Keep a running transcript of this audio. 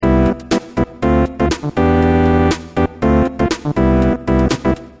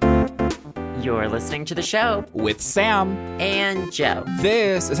listening to the show with Sam and Joe.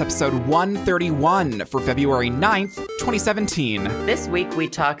 This is episode 131 for February 9th, 2017. This week we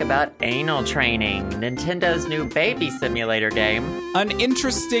talk about anal training, Nintendo's new baby simulator game, an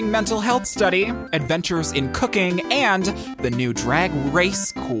interesting mental health study, adventures in cooking, and the new drag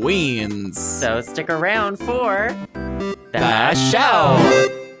race queens. So stick around for the show.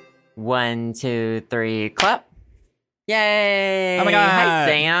 1, 2, 3, clap. Yay! Oh my god! Hi,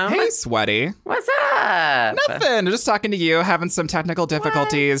 Sam. Hey, Sweaty. What's up? Nothing. Just talking to you, having some technical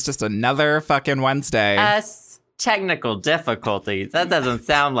difficulties. What? Just another fucking Wednesday. Technical difficulties. That doesn't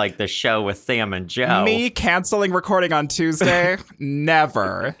sound like the show with Sam and Joe. Me canceling recording on Tuesday?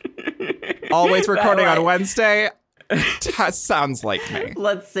 Never. Always recording on Wednesday? Sounds like me.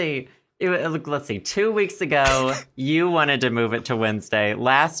 Let's see. 2 weeks ago, you wanted to move it to Wednesday.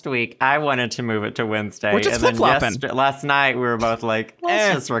 Last week, I wanted to move it to Wednesday. We're just flip-flopping. Last night, we were both like,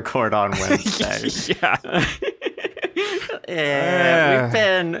 let's just record on Wednesday.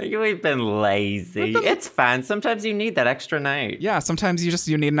 We've been lazy. It's fine. Sometimes you need that extra night. Yeah, sometimes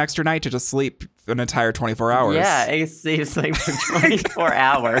you need an extra night to just sleep an entire 24 hours. Yeah, you sleep for 24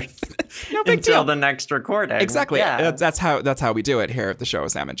 hours. No big until deal. the next recording. Exactly. Yeah. That's how we do it here at the show,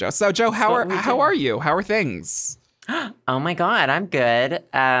 Sam and Joe. So, Joe, how are you? How are things? Oh my God, I'm good.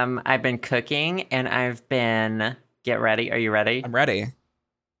 I've been cooking and I've been. Get ready. Are you ready? I'm ready.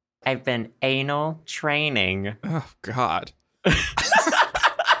 I've been anal training. Oh God.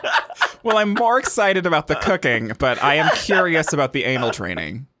 Well, I'm more excited about the cooking, but I am curious about the anal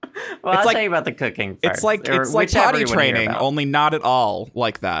training. Well, I'll tell you about the cooking first. It's like potty training, only not at all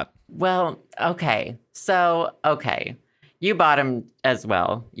like that. Well, okay. So, okay. You bottomed as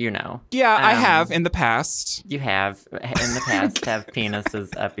well, you know. Yeah, I have in the past. You have in the past have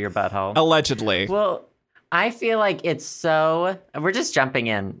penoses up your butthole. Allegedly. Well, I feel like it's so... We're just jumping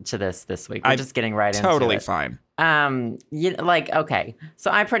into this week. We're just getting right into it. Totally fine. Okay.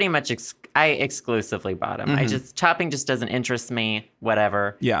 So I pretty much I exclusively bottom. Mm-hmm. Chopping just doesn't interest me,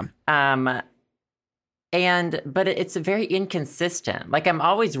 whatever. Yeah. But it's very inconsistent. Like, I'm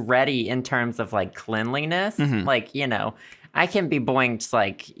always ready in terms of, like, cleanliness. Mm-hmm. Like, you know, I can be boinked,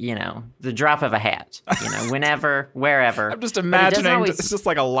 like, you know, the drop of a hat, you know, whenever, wherever. I'm just imagining it's just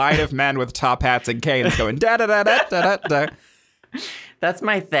like a line of men with top hats and canes going da-da-da-da-da-da. That's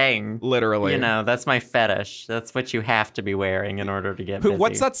my thing. Literally. You know, that's my fetish. That's what you have to be wearing in order to get busy.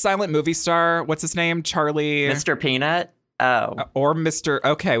 What's that silent movie star? What's his name? Charlie? Mr. Peanut? Oh. Or Mr.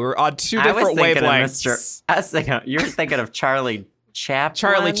 Okay, we're on two different wavelengths. You were thinking of Charlie Chaplin?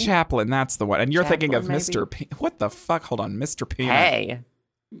 Charlie Chaplin, that's the one. And you're thinking of maybe? Mr. What the fuck? Hold on, Mr. Peanut. Hey.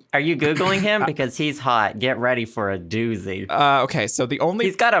 Are you Googling him? Because he's hot. Get ready for a doozy. Okay, so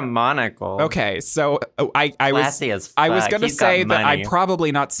He's got a monocle. Okay, so I was going to say that I'm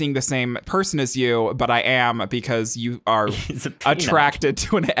probably not seeing the same person as you, but I am because you are attracted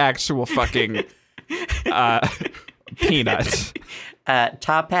to an actual fucking peanut.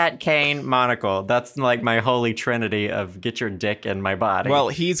 Top hat, cane, monocle. That's like my holy trinity of get your dick in my body. Well,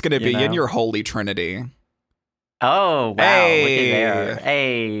 he's going to be in your holy trinity. Oh, wow. Hey. Looky there.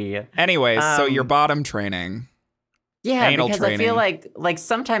 Hey. Anyways, so your bottom training. Yeah, anal because training. I feel like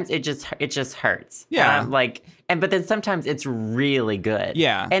sometimes it just hurts. Yeah. But then sometimes it's really good.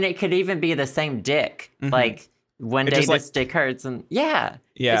 Yeah. And it could even be the same dick. Mm-hmm. Like one day this dick hurts and yeah.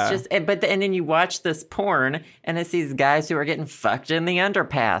 Yeah. It's just and then you watch this porn and it's these guys who are getting fucked in the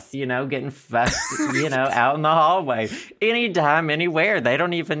underpass, you know, getting fucked, you know, out in the hallway. Anytime, anywhere. They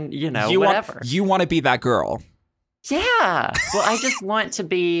don't even, you know, whatever. You want to be that girl. Yeah. Well, I want it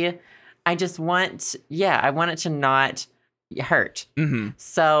to not hurt. Mm-hmm.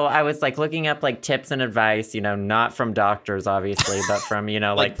 So I was like looking up like tips and advice, you know, not from doctors, obviously, but from, you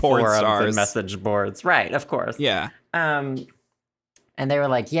know, like forums and message boards. Right. Of course. Yeah. And they were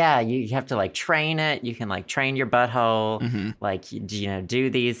like, yeah, you have to like train it. You can like train your butthole, like, you know, do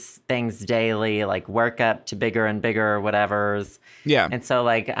these things daily, like work up to bigger and bigger whatevers. Yeah. And so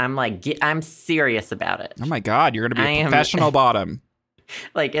like, I'm serious about it. Oh my God, you're going to be a professional bottom.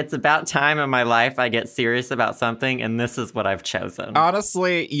 Like, it's about time in my life I get serious about something, and this is what I've chosen.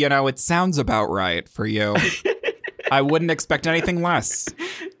 Honestly, you know, it sounds about right for you. I wouldn't expect anything less.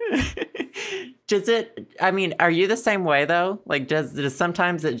 Does it, I mean, are you the same way, though? Like, does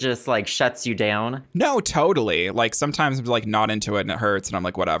sometimes it just, like, shuts you down? No, totally. Like, sometimes I'm, like, not into it and it hurts, and I'm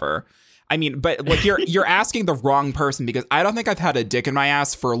like, whatever. I mean, but, like, you're asking the wrong person, because I don't think I've had a dick in my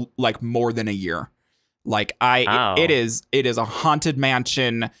ass for, like, more than a year. Like, it is a haunted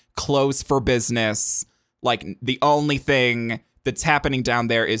mansion, closed for business. Like, the only thing that's happening down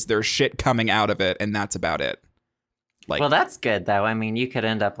there is there's shit coming out of it, and that's about it. Like, well, that's good though. I mean, you could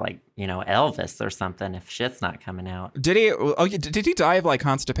end up like, Elvis or something if shit's not coming out. did he? Oh, did he die of like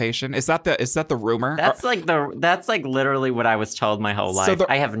constipation? Is that the rumor? That's like literally what I was told my whole life. So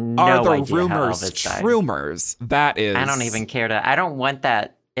I have no are the idea rumors how Elvis died. rumors? That is. I don't even care to. I don't want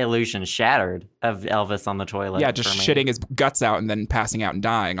that illusion shattered of Elvis on the toilet. Yeah, just shitting his guts out and then passing out and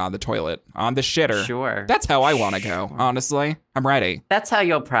dying on the toilet on the shitter. Sure. That's how I want to go. Honestly, I'm ready. That's how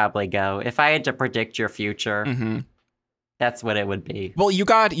you'll probably go. If I had to predict your future. Mm-hmm. That's what it would be. Well, you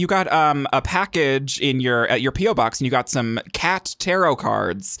got a package in at your PO box, and you got some cat tarot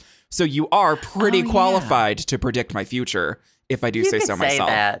cards. So you are pretty qualified to predict my future, if I do say so myself.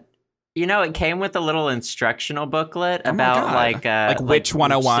 That. It came with a little instructional booklet about like Witch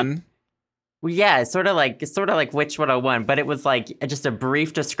 101. Well, yeah, sort of like Witch 101, but it was like just a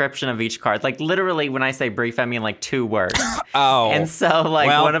brief description of each card. Like literally, when I say brief, I mean like 2 words. Oh, and so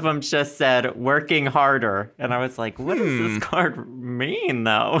one of them just said "working harder," and I was like, "What does this card mean,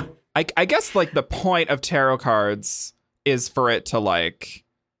 though?" I guess like the point of tarot cards is for it to like,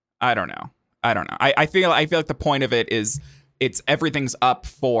 I don't know. I feel like the point of it is everything's up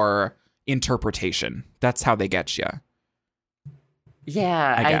for interpretation. That's how they get you.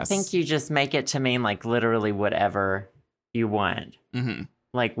 Yeah, I think you just make it to mean like literally whatever you want. Mm-hmm.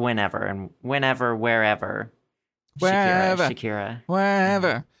 Like whenever and whenever, wherever. Shakira.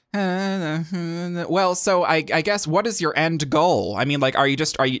 Wherever. Well, so I guess what is your end goal? I mean, like, are you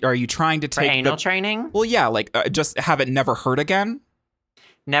trying to take anal training? Well, yeah, like just have it never hurt again.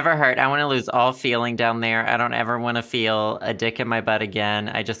 Never hurt. I want to lose all feeling down there. I don't ever want to feel a dick in my butt again.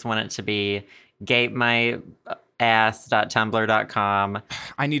 I just want it to be gapemyass.tumblr.com.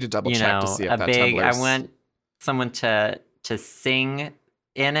 I need to double check to see if that Tumblr's... I want someone to sing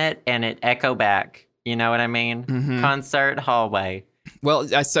in it and it echo back. You know what I mean? Mm-hmm. Concert hallway. Well,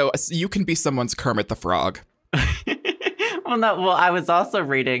 so you can be someone's Kermit the Frog. Well, I was also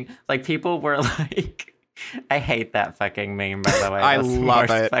reading, like, people were like, I hate that fucking meme, by the way. I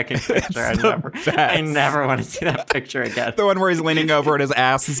love it. Fucking picture. I never want to see that picture again. The one where he's leaning over and his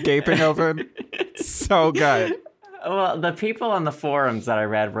ass is gaping open. So good. Well, the people on the forums that I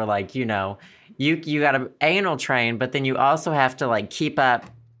read were like, you got to anal train, but then you also have to, like, keep up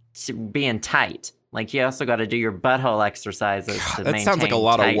to being tight. Like, you also got to do your butthole exercises to maintain that sounds like a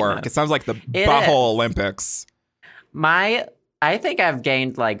lot of work. It sounds like the butthole Olympics. I think I've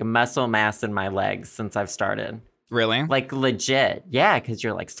gained, like, muscle mass in my legs since I've started. Really? Like, legit. Yeah, because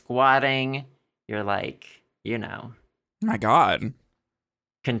you're, like, squatting. You're, like, my God.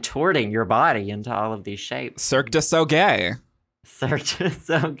 contorting your body into all of these shapes. Cirque du So Gay. Cirque du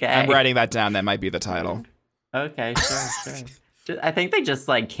So Gay. I'm writing that down. That might be the title. Okay, sure. I think they just,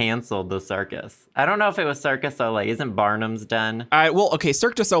 like, canceled the circus. I don't know if it was Cirque du Soleil. Isn't Barnum's done? Well, okay,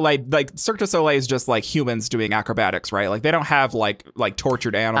 Cirque du Soleil, is just, like, humans doing acrobatics, right? Like, they don't have, like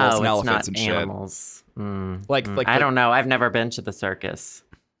tortured animals and elephants and animals. shit. Like, I don't know. I've never been to the circus.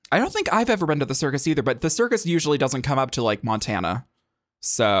 I don't think I've ever been to the circus either, but the circus usually doesn't come up to, like, Montana.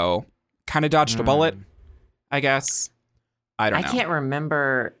 So, kind of dodged a bullet, I guess. I don't know. I can't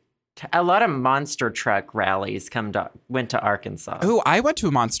remember... A lot of monster truck rallies went to Arkansas. Oh, I went to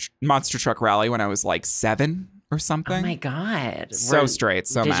a monster truck rally when I was like 7 or something. Oh my God. So straight,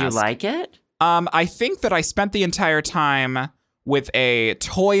 so masked. Did you like it? I think that I spent the entire time with a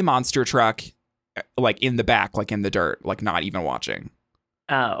toy monster truck, like in the back, like in the dirt, like not even watching.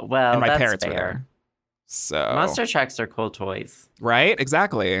 Oh, well, and my that's parents fair. were there. So monster trucks are cool toys. Right?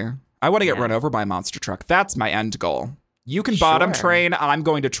 Exactly. I want to get run over by a monster truck. That's my end goal. You can bottom train. I'm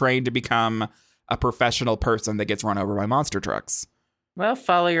going to train to become a professional person that gets run over by monster trucks. Well,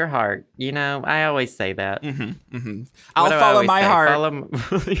 follow your heart. I always say that. Mm-hmm, mm-hmm. I'll follow my heart.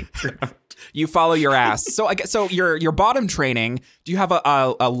 You follow your ass. So your bottom training. Do you have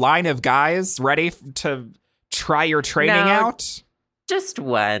a line of guys ready to try your training out? Just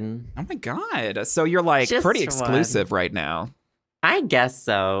one. Oh my God. So you're like just pretty exclusive right now. I guess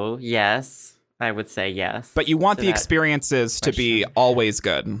so. Yes. I would say yes. But you want the experiences to be always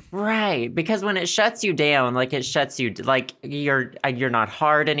good. Right. Because when it shuts you down, like it shuts you, like you're not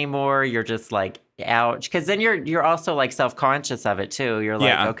hard anymore. You're just like, ouch. Because then you're also like self-conscious of it too. You're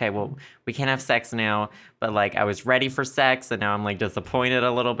like, okay, well, we can't have sex now. But like I was ready for sex and now I'm like disappointed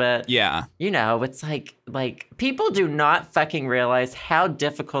a little bit. Yeah. It's like people do not fucking realize how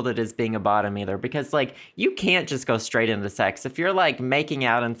difficult it is being a bottom either. Because like you can't just go straight into sex. If you're like making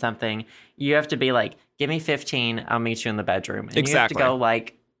out on something, you have to be like, give me 15, I'll meet you in the bedroom. And you have to go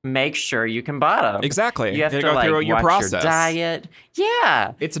like, make sure you can bottom. Exactly. You have to go like through watch your process. Your diet.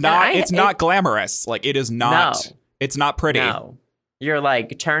 Yeah. It's not glamorous. Like it is not. No. It's not pretty. No. You're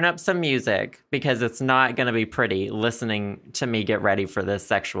like, turn up some music because it's not going to be pretty listening to me get ready for this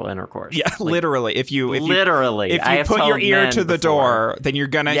sexual intercourse. Yeah, like, literally. If you if you put your ear to the door, then you're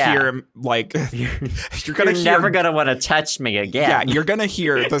going to hear like you're never going to want to touch me again. Yeah, you're going to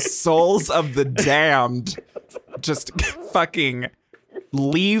hear the souls of the damned just fucking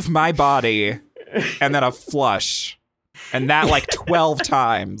leave my body and then a flush. And that like 12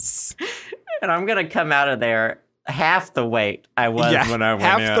 times. And I'm going to come out of there half the weight I was when I went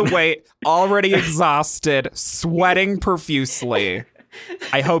half the weight, already exhausted, sweating profusely.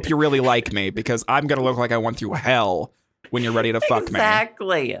 I hope you really like me because I'm going to look like I went through hell when you're ready to fuck me.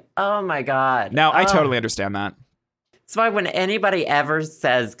 Exactly. Oh, my God. No, I totally understand that. That's why when anybody ever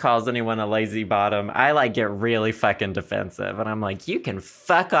calls anyone a lazy bottom, I like get really fucking defensive. And I'm like, you can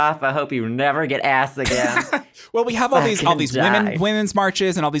fuck off. I hope you never get ass again. Well, we have all these women's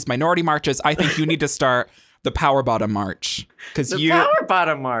marches and all these minority marches. I think you need to start the Power Bottom March. Power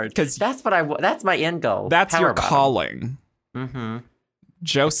Bottom March. Because that's my end goal. That's Power your bottom. Calling. Mm-hmm.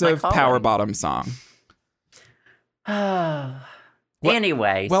 Joseph Power Bottom song.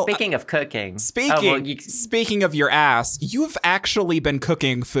 Anyway, speaking of cooking. Speaking of your ass, you've actually been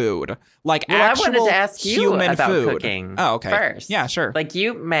cooking food. Like actual I wanted to ask you human about food. Cooking. Oh, okay. First. Yeah, sure. Like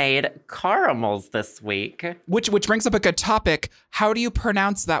you made caramels this week. Which brings up a good topic. How do you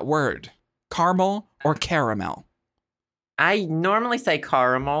pronounce that word? Caramel or caramel? I normally say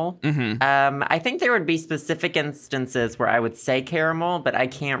caramel. Mm-hmm. I think there would be specific instances where I would say caramel, but I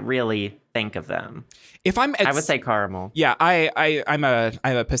can't really think of them. I would say caramel. Yeah, I'm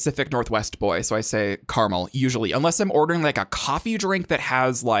a Pacific Northwest boy, so I say caramel usually, unless I'm ordering like a coffee drink that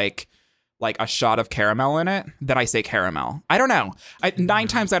has like a shot of caramel in it. Then I say caramel. I don't know. 9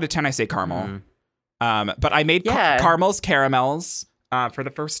 times out of 10 I say caramel. But I made caramels. For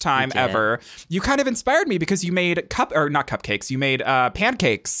the first time ever. You kind of inspired me because you made not cupcakes. You made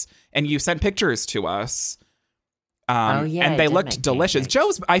pancakes and you sent pictures to us. And they looked delicious.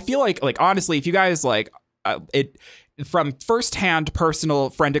 I feel like honestly, if you guys from firsthand personal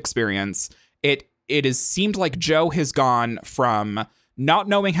friend experience, it seemed like Joe has gone from not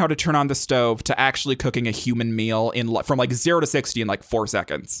knowing how to turn on the stove to actually cooking a human meal from 0 to 60 in 4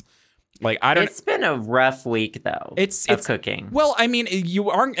 seconds. It's been a rough week though. It's cooking. Well, I mean,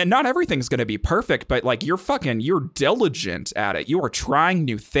 not everything's going to be perfect, but you're diligent at it. You are trying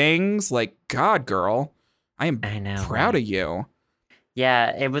new things. God, girl, I am proud of you.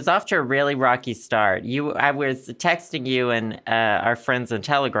 Yeah, it was off to a really rocky start. I was texting you and our friends in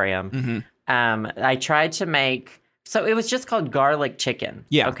Telegram. Mm-hmm. I tried to make, so it was just called garlic chicken.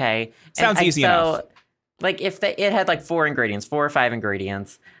 Yeah. Okay. Sounds easy enough. It had 4 or 5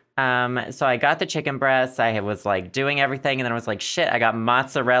 ingredients. So I got the chicken breasts. I was doing everything, and then I was like, shit, I got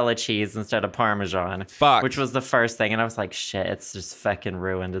mozzarella cheese instead of Parmesan. Fuck. Which was the first thing, and I was like, shit, it's just fucking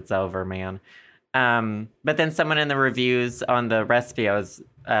ruined. It's over, man. But then someone in the reviews on the recipe I was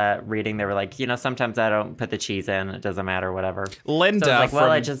reading, they were like, sometimes I don't put the cheese in. It doesn't matter, whatever. Linda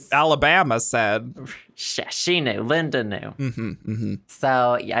from Alabama said. She knew. Linda knew. Mm-hmm, mm-hmm.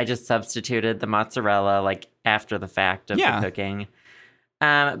 So I just substituted the mozzarella after the fact of the cooking.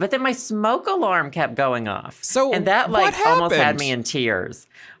 But then my smoke alarm kept going off. And that almost had me in tears.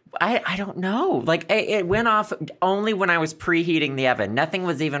 I don't know. It went off only when I was preheating the oven. Nothing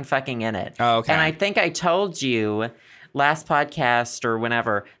was even fucking in it. Oh, okay. And I think I told you last podcast or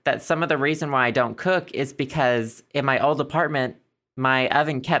whenever that some of the reason why I don't cook is because in my old apartment, my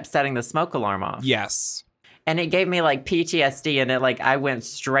oven kept setting the smoke alarm off. Yes. And it gave me PTSD, and I went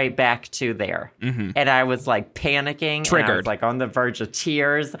straight back to there. Mm-hmm. And I was panicking. Triggered. And I was on the verge of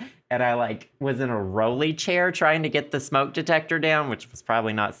tears. And I was in a rolly chair trying to get the smoke detector down, which was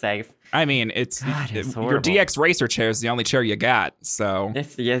probably not safe. I mean, your DX Racer chair is the only chair you got. So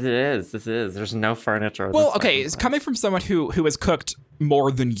yes, it is. This is. There's no furniture. Well, okay, it's coming from someone who has cooked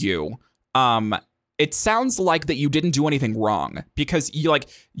more than you. It sounds like that you didn't do anything wrong because you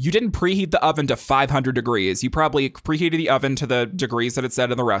didn't preheat the oven to 500 degrees. You probably preheated the oven to the degrees that it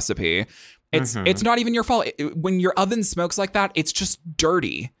said in the recipe. It's not even your fault. When your oven smokes like that, it's just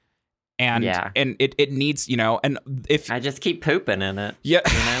dirty. And it needs, and if I just keep pooping in it. Yeah.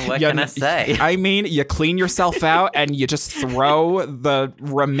 What can I say? I mean, you clean yourself out and you just throw the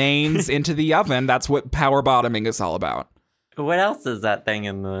remains into the oven. That's what power bottoming is all about. What else is that thing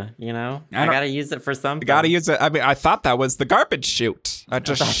in the, I gotta use it for something. Gotta use it. I mean, I thought that was the garbage chute. I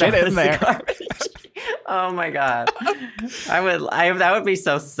just shit in there. Oh my God. That would be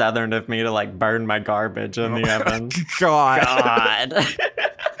so Southern of me to burn my garbage in the oven. God.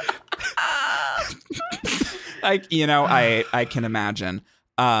 I can imagine.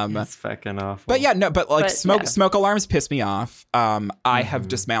 It's fucking awful. But yeah, no, but like But, smoke alarms piss me off. I have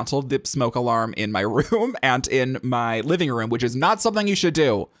dismantled the smoke alarm in my room and in my living room, which is not something you should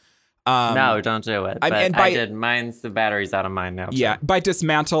do. No, don't do it. I did. The battery's out of mine now. Yeah, by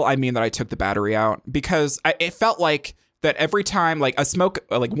dismantle, I mean that I took the battery out because it felt like that every time like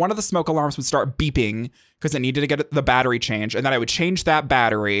one of the smoke alarms would start beeping because it needed to get the battery changed, and then I would change that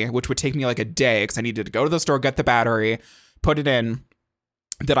battery, which would take me like a day because I needed to go to the store, get the battery, put it in.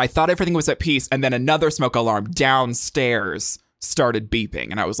 That I thought everything was at peace, and then another smoke alarm downstairs started beeping,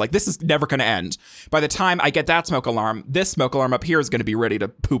 and I was like, this is never going to end. By the time I get that smoke alarm, this smoke alarm up here is going to be ready to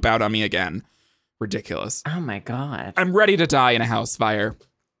poop out on me again. Ridiculous. Oh my God. I'm ready to die in a house fire.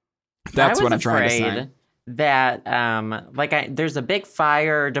 That's what I'm trying to say. That there's a big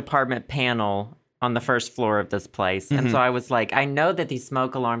fire department panel on the first floor of this place. And so I was like, I know that these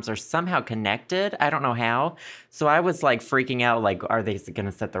smoke alarms are somehow connected. I don't know how. So I was like freaking out, like, are they going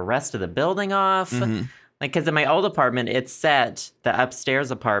to set the rest of the building off? Like, because in my old apartment, it set the upstairs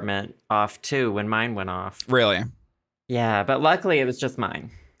apartment off too when mine went off. Really? Yeah, but luckily it was just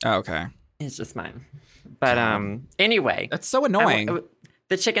mine. Oh, okay. It's just mine. But anyway. That's so annoying.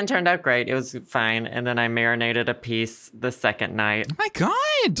 The chicken turned out great. It was fine. And then I marinated a piece the second night. Oh my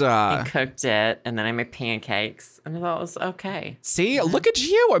God. I cooked it. And then I made pancakes. And I thought it was okay. See, look at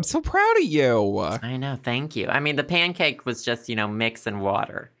you. I'm so proud of you. I know. Thank you. I mean, the pancake was just, mix and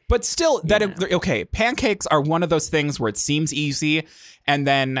water. But still, okay, pancakes are one of those things where it seems easy. And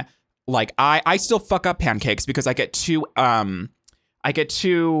then, like, I still fuck up pancakes because I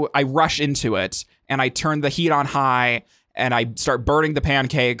rush into it. And I turn the heat on high. And I start burning the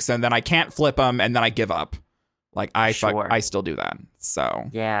pancakes, and then I can't flip them, and then I give up. Like, I still do that. So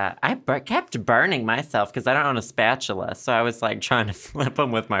yeah, I kept burning myself because I don't own a spatula. So I was like trying to flip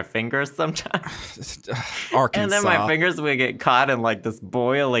them with my fingers sometimes. Arkansas. And then my fingers would get caught in like this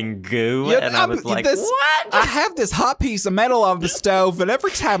boiling goo, and I was like, "What?" I have this hot piece of metal on the stove, and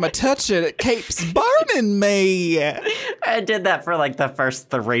every time I touch it, it keeps burning me. I did that for like the first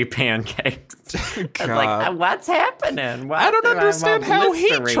 3 pancakes. I was like, "What's happening? I don't understand how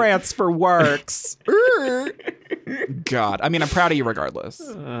heat transfer works." God, I mean, I'm proud of you regardless.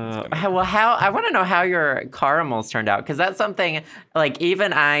 I want to know how your caramels turned out, because that's something like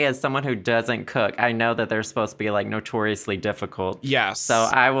even I, as someone who doesn't cook, I know that they're supposed to be like notoriously difficult. Yes. So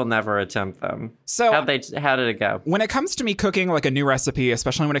I will never attempt them. So how did it go? When it comes to me cooking like a new recipe,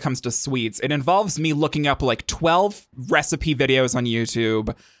 especially when it comes to sweets, it involves me looking up like 12 recipe videos on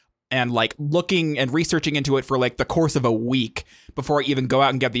YouTube and like looking and researching into it for like the course of a week before I even go out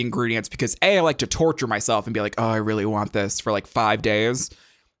and get the ingredients, because I like to torture myself and be like, oh, I really want this for like 5 days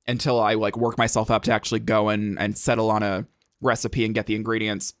until I like work myself up to actually go and settle on a recipe and get the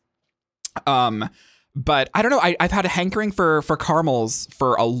ingredients. But I don't know. I've had a hankering for caramels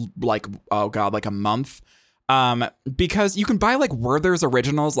for a month. Because you can buy like Werther's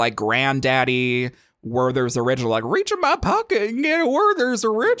Originals, like Granddaddy Werther's Original, like reach in my pocket and get a Werther's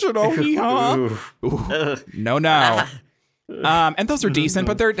Original. No. And those are decent,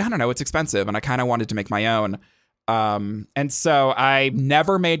 but I don't know, it's expensive, and I kind of wanted to make my own. And so I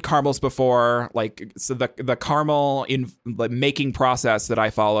never made caramels before. Like, so the caramel in the making process that I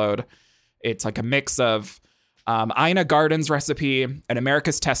followed, it's like a mix of Ina Garden's recipe and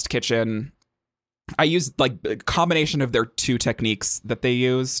America's Test Kitchen. I used like a combination of their 2 techniques that they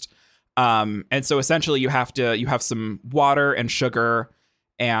used. And so essentially you have some water and sugar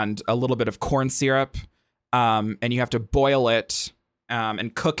and a little bit of corn syrup. And you have to boil it,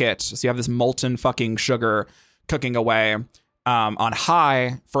 and cook it. So you have this molten fucking sugar cooking away, on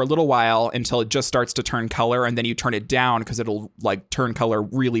high for a little while until it just starts to turn color. And then you turn it down because it'll like turn color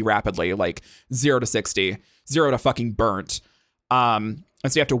really rapidly, like 0 to 60, 0 to fucking burnt. And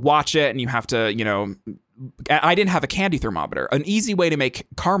so you have to watch it, and you have to, I didn't have a candy thermometer. An easy way to make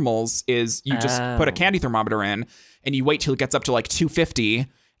caramels is you just put a candy thermometer in and you wait till it gets up to like 250,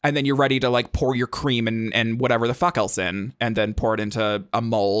 and then you're ready to like pour your cream and whatever the fuck else in, and then pour it into a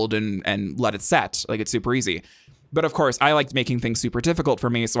mold and let it set. Like, it's super easy. But of course, I liked making things super difficult for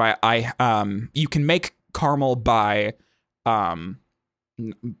me. So you can make caramel by, not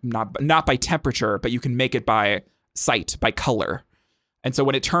by temperature, but you can make it by sight, by color. And so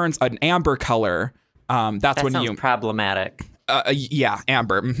when it turns an amber color, that when you problematic. Yeah,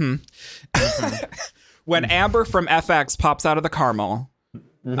 amber. When amber from FX pops out of the caramel,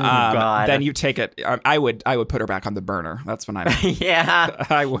 then you take it. I would put her back on the burner. That's when I. Yeah,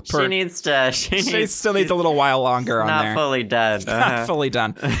 I would. She still needs a little while longer on there. Not fully done. Not fully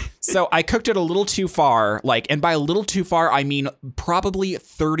done. So I cooked it a little too far. Like, and by a little too far, I mean probably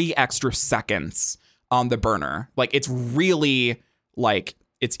 30 extra seconds on the burner. Like, it's really like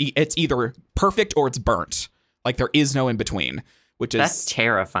it's either perfect or it's burnt. Like there is no in between, which is that's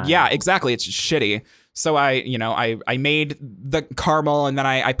terrifying. Yeah, exactly. It's shitty. So I made the caramel and then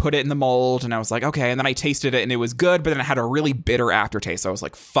I put it in the mold and I was like, okay. And then I tasted it and it was good, but then it had a really bitter aftertaste. So I was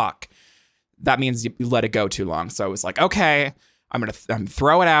like, fuck, that means you let it go too long. So I was like, okay, I'm going to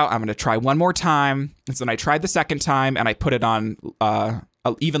throw it out. I'm going to try one more time. And so then I tried the second time and I put it on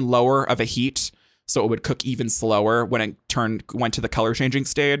even lower of a heat. So it would cook even slower when it went to the color changing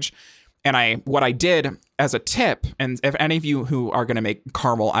stage. And what I did as a tip, and if any of you who are going to make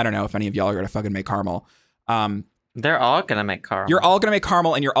caramel, I don't know if any of y'all are going to fucking make caramel. They're all going to make caramel. You're all going to make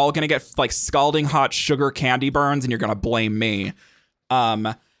caramel and you're all going to get like scalding hot sugar candy burns and you're going to blame me.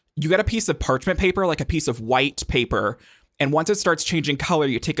 You get a piece of parchment paper, like a piece of white paper. And once it starts changing color,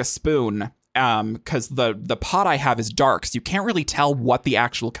 you take a spoon, because the pot I have is dark. So you can't really tell what the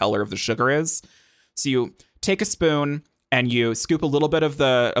actual color of the sugar is. So you take a spoon and you scoop a little bit of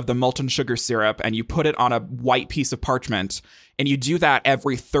the molten sugar syrup and you put it on a white piece of parchment. And you do that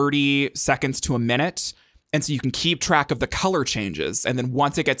every 30 seconds to a minute. And so you can keep track of the color changes. And then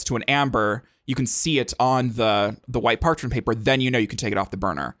once it gets to an amber, you can see it on the white parchment paper. Then you know you can take it off the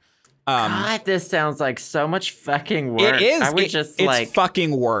burner. God, this sounds like so much fucking work. It is. I would it's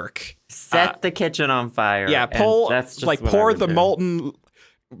fucking work. Set the kitchen on fire. Yeah, pour the molten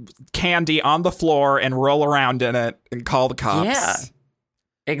candy on the floor and roll around in it and call the cops. Yeah,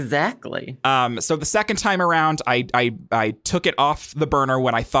 exactly. So the second time around, I took it off the burner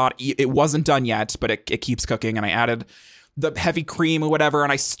when I thought it wasn't done yet, but it keeps cooking, and I added the heavy cream or whatever,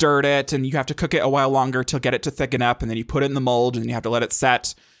 and I stirred it, and you have to cook it a while longer to get it to thicken up, and then you put it in the mold, and you have to let it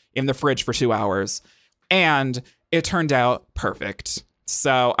set in the fridge for 2 hours. And it turned out perfect.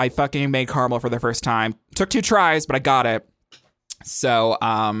 So I fucking made caramel for the first time. Took 2 tries, but I got it. So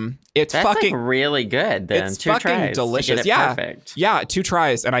it's That's fucking like really good then. It's 2 fucking tries delicious. to get it perfect. Yeah, 2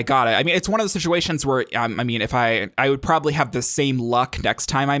 tries and I got it. I mean, it's one of those situations where if I would probably have the same luck next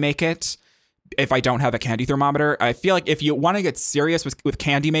time I make it if I don't have a candy thermometer. I feel like if you want to get serious with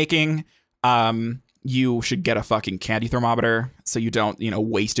candy making, you should get a fucking candy thermometer so you don't,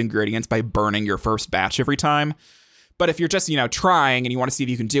 waste ingredients by burning your first batch every time. But if you're just, trying and you want to see if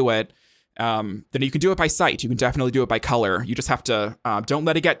you can do it, then you can do it by sight. You can definitely do it by color. You just have to don't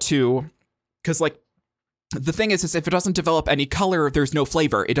let it get because like the thing is if it doesn't develop any color, there's no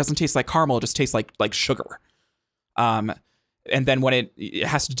flavor. It doesn't taste like caramel. It just tastes like sugar. And then when it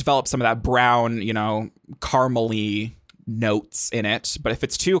has to develop some of that brown, caramely notes in it. But if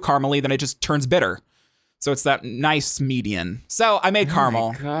it's too caramely, then it just turns bitter. So it's that nice median. So I made caramel.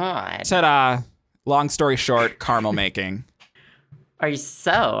 Oh my God. Ta-da. Long story short, caramel making. Is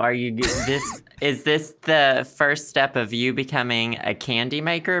this the first step of you becoming a candy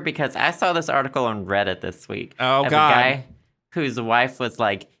maker? Because I saw this article on Reddit this week. Oh, of God. A guy whose wife was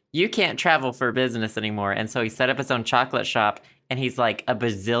like, you can't travel for business anymore. And so he set up his own chocolate shop and he's like a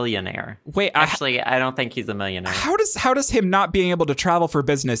bazillionaire. Wait, actually, I don't think he's a millionaire. How does him not being able to travel for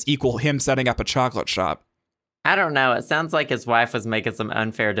business equal him setting up a chocolate shop? I don't know. It sounds like his wife was making some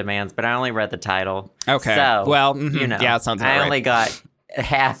unfair demands, but I only read the title. Okay. So, well, yeah, it sounds about right. I only got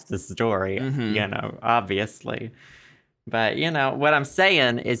half the story, Mm-hmm. Obviously. But, what I'm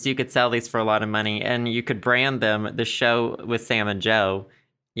saying is you could sell these for a lot of money and you could brand them, the show with Sam and Joe,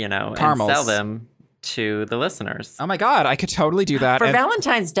 Caramels. and sell them to the listeners. Oh my God, I could totally do that. For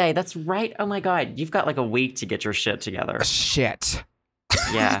Valentine's Day, that's right. Oh my God, you've got like a week to get your shit together. Shit.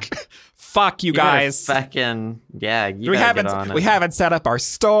 Yeah. Fuck you guys. Fucking yeah. We haven't set up our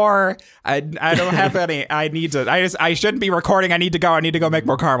store. I don't have any. I shouldn't be recording. I need to go make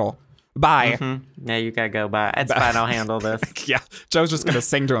more caramel. Bye. Mm-hmm. Yeah, you gotta go. Bye. It's fine. I'll handle this. Yeah, Joe's just gonna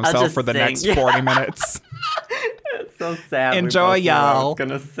sing to himself for the next 40 minutes. It's so sad. Enjoy, y'all. I was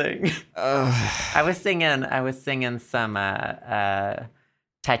gonna sing. I was singing some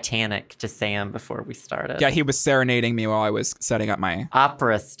Titanic to Sam before we started. Yeah, he was serenading me while I was setting up my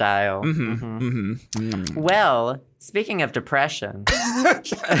opera style. Mm-hmm. Mm-hmm. Mm-hmm. Well, speaking of depression,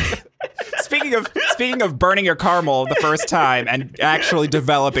 speaking of burning your caramel the first time and actually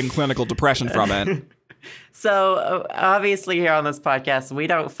developing clinical depression from it. So obviously here on this podcast, we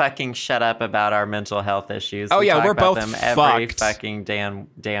don't fucking shut up about our mental health issues. Oh yeah, we're both them fucked. Every fucking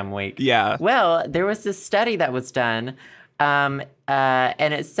damn week. Yeah. Well, there was this study that was done.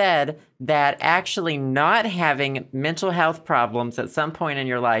 And it said that actually not having mental health problems at some point in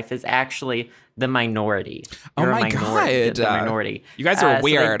your life is actually the minority. You're my God. The minority. You guys are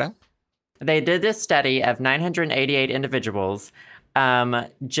weird. So they did this study of 988 individuals,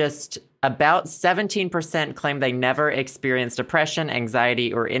 just about 17% claim they never experienced depression,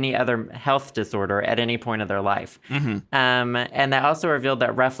 anxiety, or any other health disorder at any point of their life. And that also revealed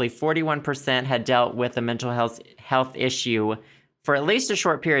that roughly 41% had dealt with a mental health issue for at least a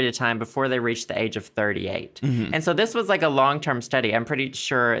short period of time before they reached the age of 38. And so this was like a long-term study. I'm pretty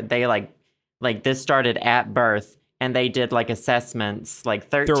sure they like this started at birth, and they did like assessments, like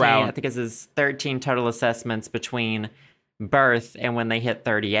 13, throughout. I think this is 13 total assessments between birth and when they hit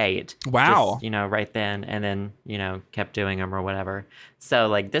 38. Wow. Just, right then, and then, kept doing them or whatever. So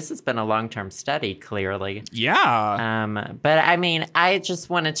like this has been a long-term study, clearly. Yeah. But I mean, I just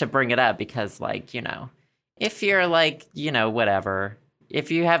wanted to bring it up because like, if you're like, whatever, if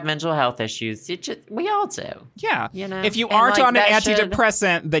you have mental health issues, we all do. Yeah. If you And, aren't like, on an that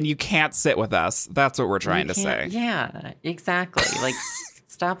antidepressant, then you can't sit with us. That's what we're trying to say. Yeah, exactly. Like,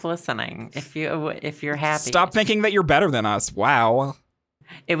 stop listening if you're happy. Stop thinking that you're better than us. Wow.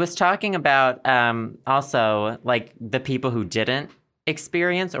 It was talking about also like the people who didn't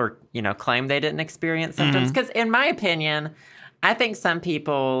experience or claim they didn't experience symptoms. Because in my opinion, I think some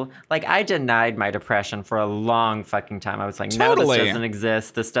people, like, I denied my depression for a long fucking time. I was like, no, this doesn't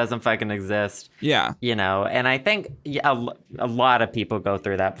exist. This doesn't fucking exist. Yeah. And I think a lot of people go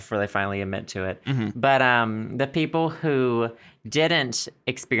through that before they finally admit to it. But the people who didn't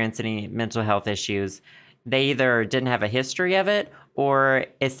experience any mental health issues, they either didn't have a history of it, or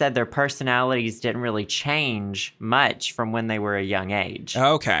it said their personalities didn't really change much from when they were a young age.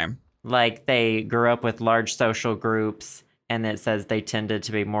 Okay. Like, they grew up with large social groups, and it says they tended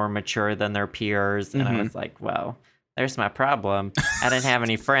to be more mature than their peers. And I was like, well, there's my problem. I didn't have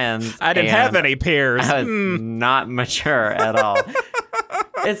any friends. I didn't have any peers. I was not mature at all.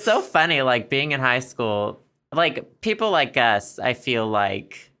 It's so funny, like, being in high school, like, people like us, I feel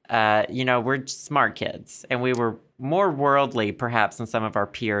like, we're smart kids. And we were more worldly, perhaps, than some of our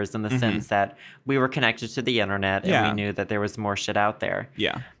peers in the sense that we were connected to the internet and we knew that there was more shit out there.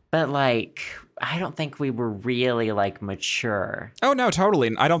 Yeah. But, like, I don't think we were really, like, mature. Oh, no,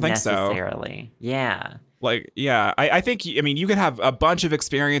 totally. I don't think necessarily. Yeah. Like, yeah. I think, you could have a bunch of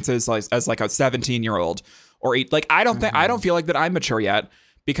experiences as like a 17-year-old or like, I don't feel like that I'm mature yet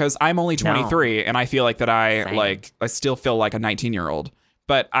because I'm only 23 and I feel like that I still feel like a 19-year-old.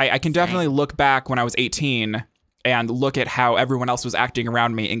 But I can definitely look back when I was 18 and look at how everyone else was acting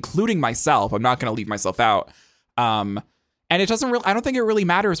around me, including myself. I'm not going to leave myself out. And it doesn't really, I don't think it really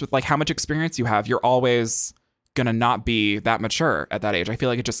matters with like how much experience you have. You're always going to not be that mature at that age. I feel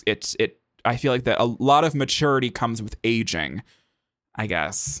like I feel like that a lot of maturity comes with aging, I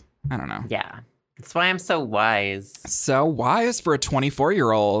guess. I don't know. Yeah. That's why I'm so wise. So wise for a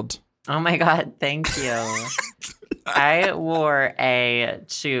 24-year-old. Oh my God. Thank you. I wore I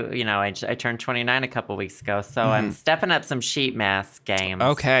turned 29 a couple weeks ago, so I'm stepping up some sheet mask games.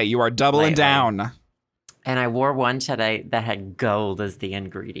 Okay, you are doubling down. And I wore one today that had gold as the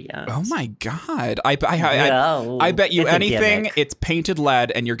ingredient. Oh my God. I bet you anything, it's painted lead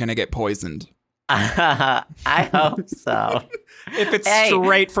and you're going to get poisoned. I hope so. If it's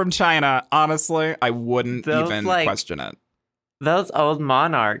straight from China, honestly, I wouldn't even question it. Those old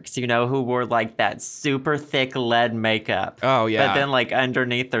monarchs, who wore like that super thick lead makeup. Oh, yeah. But then like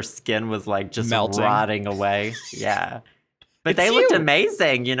underneath their skin was like just melting, rotting away. Yeah. But they looked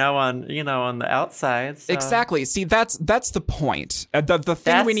amazing, on the outside. So. Exactly. See, that's the point. The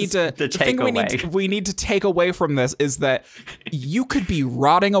thing we need to take away from this is that you could be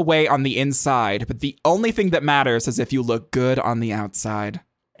rotting away on the inside, but the only thing that matters is if you look good on the outside.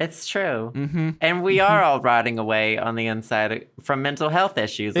 It's true. And we are all rotting away on the inside from mental health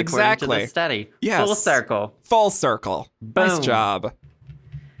issues, according to the study. Yes. Full circle. Boom. Nice job.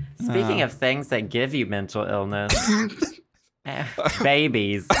 Speaking of things that give you mental illness...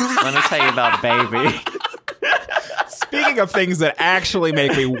 babies. Let me tell you about babies. Speaking of things that actually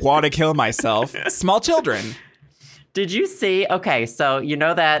make me want to kill myself, small children. Did you see? Okay, so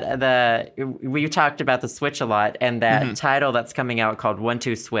that we talked about the Switch a lot, and that title that's coming out called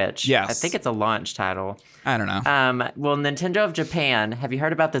 1-2 Switch. Yes, I think it's a launch title. I don't know. Well, Nintendo of Japan. Have you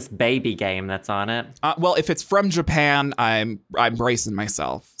heard about this baby game that's on it? Well, if it's from Japan, I'm bracing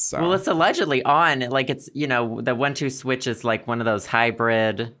myself. So. Well, it's allegedly on. Like it's the 1-2 Switch is like one of those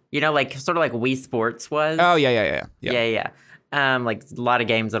hybrid. Like sort of like Wii Sports was. Oh yeah. Like a lot of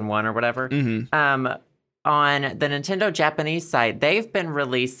games in one or whatever. On the Nintendo Japanese site, they've been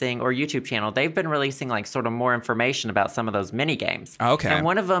releasing, or YouTube channel, they've been releasing like sort of more information about some of those mini games. Okay. And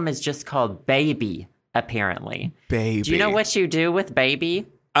one of them is just called Baby, apparently. Baby. Do you know what you do with Baby?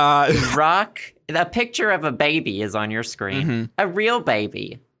 A picture of a baby is on your screen. A real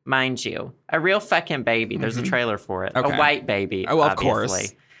baby. mind you, a real fucking baby. There's a trailer for it. Okay. A white baby. Oh, of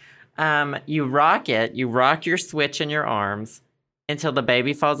obviously. course. You rock it. You rock your Switch in your arms until the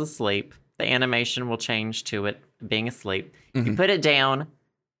baby falls asleep. The animation will change to it being asleep. You put it down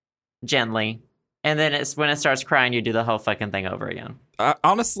gently, and then it's when it starts crying, you do the whole fucking thing over again.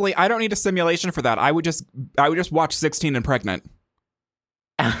 Honestly, I don't need a simulation for that. I would just watch 16 and Pregnant.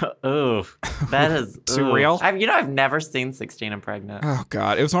 Ooh, that is Too real? I've never seen 16 and Pregnant. Oh,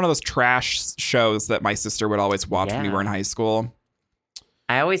 God. It was one of those trash shows that my sister would always watch when we were in high school.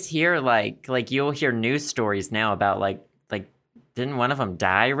 I always hear, like you'll hear news stories now about, like didn't one of them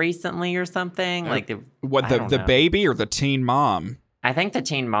die recently or something? The baby or the teen mom? I think the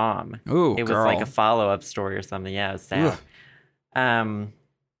teen mom. Ooh, it was girl. like a follow-up story or something. Yeah, it was sad.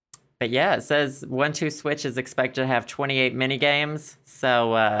 But yeah, it says 1-2 Switch is expected to have 28 mini games.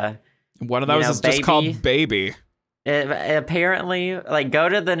 So one of those is just called Baby. Apparently, like, go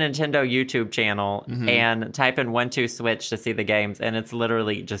to the Nintendo YouTube channel and type in 1-2 Switch to see the games, and it's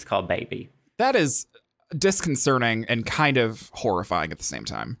literally just called Baby. That is disconcerting and kind of horrifying at the same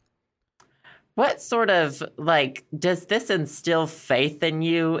time. What sort of, like, does this instill faith in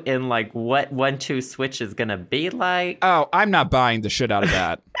you in, like, what 1-2 Switch is gonna be like? Oh, I'm not buying the shit out of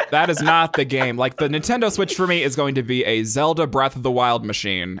that. That is not the game. Like, the Nintendo Switch for me is going to be a Zelda Breath of the Wild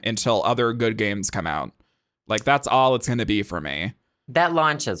machine until other good games come out. Like, that's all it's gonna be for me. That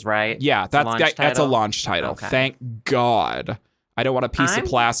launches, right? Yeah, that's a launch title. Okay. Thank God. I don't want a piece of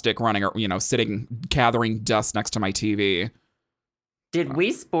plastic running or, sitting, gathering dust next to my TV. Did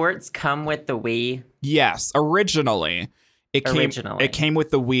Wii Sports come with the Wii? Yes, originally. It came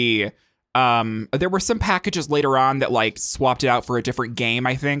with the Wii. There were some packages later on that, like, swapped it out for a different game,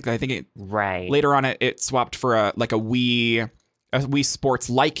 I think. Later on it swapped for a Wii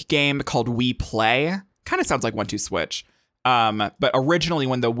Sports-like game called Wii Play. Kind of sounds like 1-2 Switch. But originally,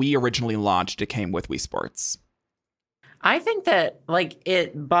 when the Wii originally launched, it came with Wii Sports. I think that, like,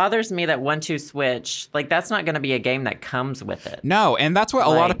 it bothers me that 1-2 Switch, like, that's not going to be a game that comes with it. No, and that's what a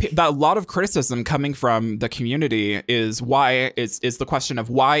lot of criticism coming from the community is the question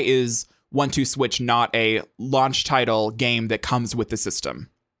of why is 1-2 Switch not a launch title game that comes with the system?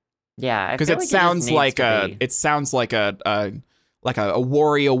 Yeah, because it sounds like a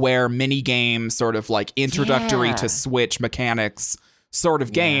WarioWare mini game, sort of like introductory to Switch mechanics sort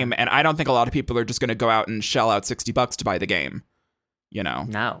of game, and I don't think a lot of people are just going to go out and shell out $60 to buy the game.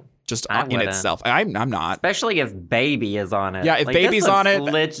 No, just in itself. I'm not, especially if Baby is on it. Yeah, if Baby's on it,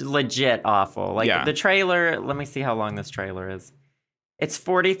 legit awful. Like the trailer. Let me see how long this trailer is. It's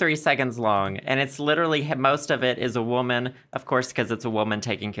 43 seconds long, and it's literally most of it is a woman, of course, because it's a woman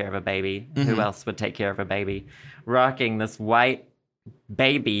taking care of a baby. Who else would take care of a baby? Rocking this white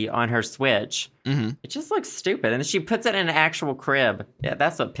baby on her Switch. It just looks stupid, and she puts it in an actual crib. Yeah,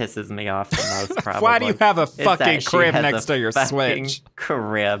 that's what pisses me off the most. Probably. Why do you have a fucking crib next to your Switch?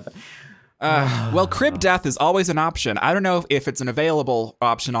 Crib. Well, crib death is always an option. I don't know if it's an available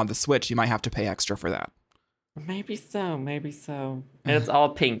option on the Switch. You might have to pay extra for that. Maybe so. And it's all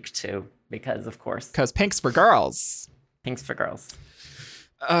pink too, because of course. Because pink's for girls. Pink's for girls.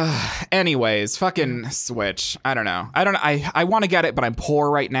 Anyways, fucking Switch. I don't know. I want to get it, but I'm poor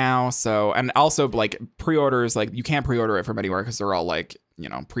right now. So, and also, like, pre-orders, like, you can't pre-order it from anywhere because they're all, like,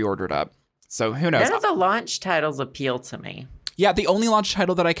 pre-ordered up. So who knows? None of the launch titles appeal to me. Yeah, the only launch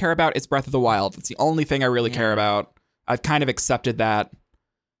title that I care about is Breath of the Wild. It's the only thing I really care about. I've kind of accepted that.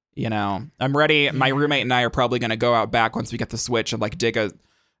 I'm ready. My roommate and I are probably going to go out back once we get the Switch and, like, dig a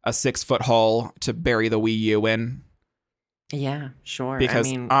 6-foot hole to bury the Wii U in. Yeah, sure.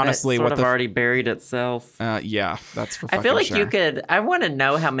 Because honestly, what already buried itself. Yeah, that's for fucking I feel like sure. you could. I want to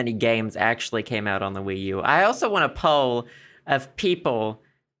know how many games actually came out on the Wii U. I also want a poll of people.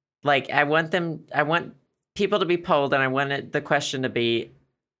 Like, I want people to be polled, and I want the question to be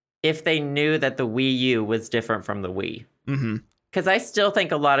if they knew that the Wii U was different from the Wii. Because I still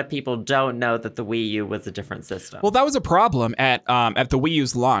think a lot of people don't know that the Wii U was a different system. Well, that was a problem at the Wii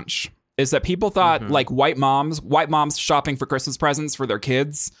U's launch. Is that people thought, like, white moms shopping for Christmas presents for their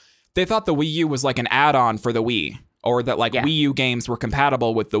kids, they thought the Wii U was like an add-on for the Wii, or that, like, Wii U games were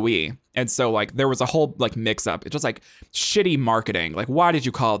compatible with the Wii. And so, like, there was a whole, like, mix-up. It's just, like, shitty marketing. Like, why did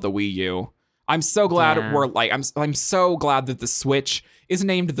you call it the Wii U? I'm so glad I'm so glad that the Switch is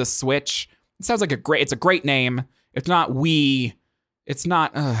named the Switch. It sounds like it's a great name. It's not Wii. It's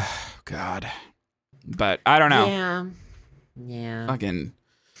not, God. But I don't know. Yeah. Fucking...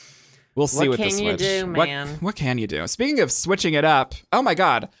 We'll see with the Switch. What can you do, man? What can you do? Speaking of switching it up, oh my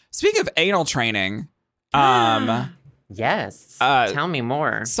God. Speaking of anal training, yes. Tell me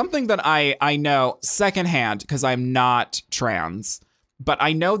more. Something that I know secondhand because I'm not trans, But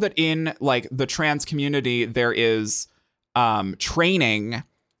I know that in like the trans community, there is training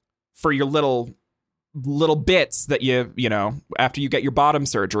for your little bits that you know, after you get your bottom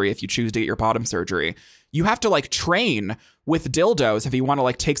surgery, if you choose to get your bottom surgery, you have to like train with dildos if you want to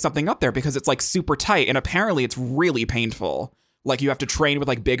like take something up there because it's like super tight. And apparently it's really painful. Like you have to train with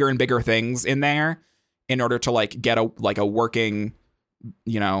like bigger and bigger things in there in order to like get a working,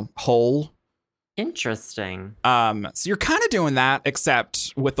 you know, hole. Interesting. So you're kind of doing that,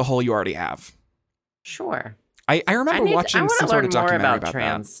 except with the hole you already have. Sure. I remember watching some sort of documentary more about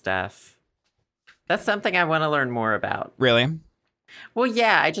trans that. stuff. That's something I want to learn more about. Really? Well,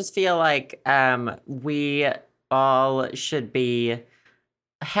 yeah, I just feel like we all should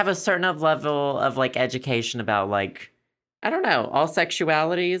have a certain level of like education about like, I don't know, all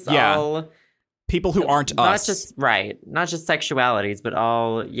sexualities, all people who aren't us. Not just sexualities, but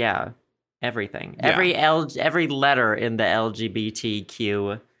all, everything. Yeah. Every letter in the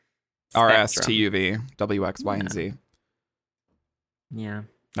LGBTQ R, S, T, U, V, W, X, Y, and Z. Yeah.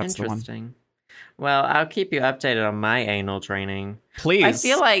 That's interesting. The one. Well, I'll keep you updated on my anal training. Please. I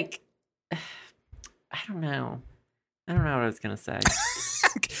feel like, I don't know what I was going to say.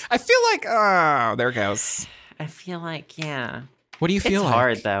 I feel like, oh, there it goes. I feel like, yeah. What do you feel like? It's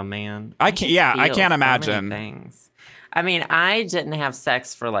hard though, man. I can't imagine. So many things. I mean, I didn't have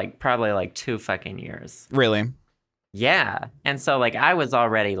sex for like probably like 2 fucking years. Really? Yeah. And so like I was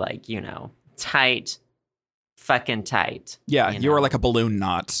already like, you know, fucking tight. Yeah, you were like a balloon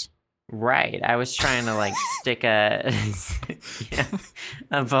knot. Right. I was trying to like stick a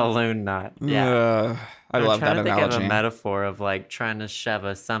balloon knot. Yeah. I love that analogy. I'm trying to think of a metaphor of like trying to shove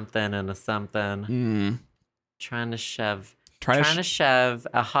a something in a something. Trying to shove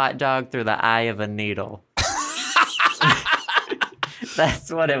a hot dog through the eye of a needle.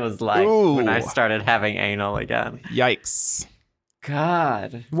 That's what it was like when I started having anal again. Yikes.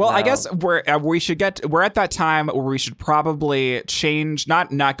 God. Well, no. I guess we're at that time where we should probably change,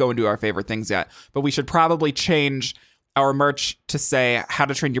 not go into our favorite things yet, but we should probably change our merch to say How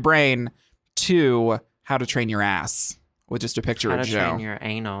to Train Your Brain to How to Train Your Ass with just a picture of Joe. How to Train Your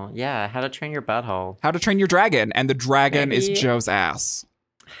Anal. Yeah, How to Train Your Butthole. How to Train Your Dragon, and the dragon is Joe's ass.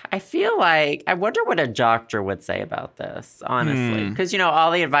 I feel like, I wonder what a doctor would say about this, honestly. Because, you know,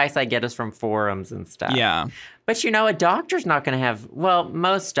 all the advice I get is from forums and stuff. Yeah. But, you know, a doctor's not going to have, well,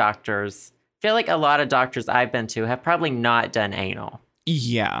 most doctors, I feel like a lot of doctors I've been to have probably not done anal.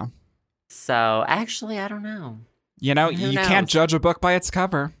 Yeah. So, actually, I don't know. You know, you can't judge a book by its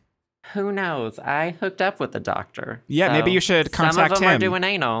cover. Who knows? I hooked up with a doctor. Yeah, so maybe you should contact him. Some of them are doing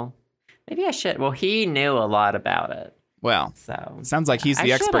anal. Maybe I should. Well, he knew a lot about it. Well, so sounds like he's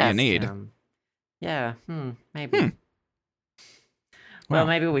the expert you need. Yeah, maybe. Well,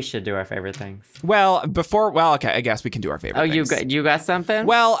 maybe we should do our favorite things. Well, okay, I guess we can do our favorite things. Oh, you got something?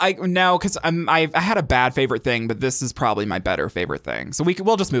 Well, because I had a bad favorite thing, but this is probably my better favorite thing. So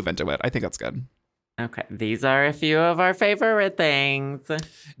we'll just move into it. I think that's good. Okay, these are a few of our favorite things.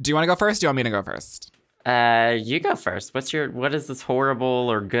 Do you want to go first? Do you want me to go first? You go first. What is this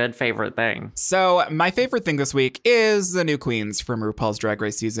horrible or good favorite thing? So my favorite thing this week is the new queens from RuPaul's Drag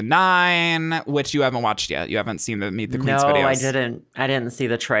Race Season 9, which you haven't watched yet. You haven't seen the Meet the Queens videos. No, I didn't see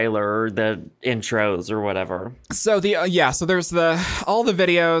the trailer or the intros or whatever. So so there's all the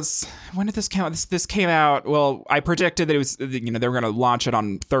videos. When did this come out? This came out, well, I predicted that it was, you know, they were going to launch it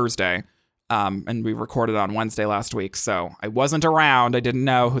on Thursday. And we recorded on Wednesday last week. So I wasn't around. I didn't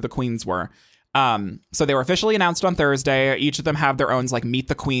know who the queens were. So they were officially announced on Thursday. Each of them have their own like Meet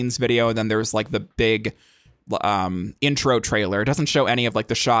the Queens video, and then there's like the big intro trailer. It doesn't show any of like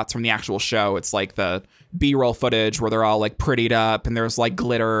the shots from the actual show. It's like the B-roll footage where they're all like prettied up and there's like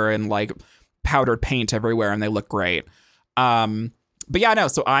glitter and like powdered paint everywhere and they look great. But yeah, no,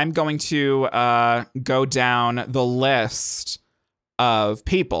 so I'm going to go down the list of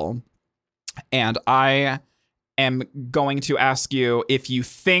people, and I am going to ask you if you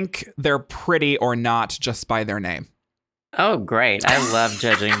think they're pretty or not just by their name. Oh, great. I love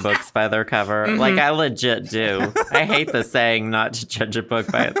judging books by their cover. Like, I legit do. I hate the saying not to judge a book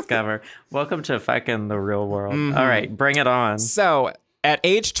by its cover. Welcome to fucking the real world. All right, bring it on. So, at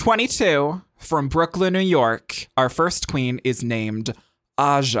age 22, from Brooklyn, New York, our first queen is named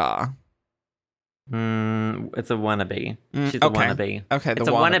Aja. It's a wannabe. She's a wannabe. Okay, it's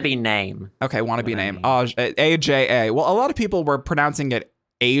a wannabe name. Okay, wannabe name. AJA. Well, a lot of people were pronouncing it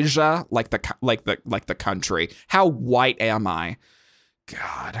Asia, like the country. How white am I?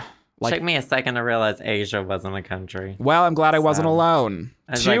 God. Like, took me a second to realize Asia wasn't a country. Well, I'm glad I wasn't alone.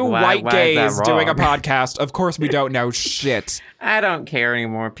 Two white gays doing a podcast. Of course, we don't know shit. I don't care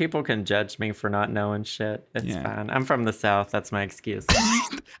anymore. People can judge me for not knowing shit. It's fine. I'm from the South. That's my excuse.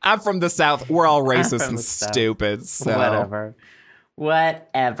 I'm from the South. We're all racist and stupid. So.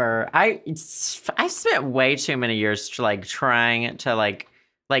 Whatever. I spent way too many years trying to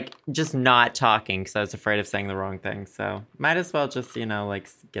just not talking because I was afraid of saying the wrong thing. So might as well just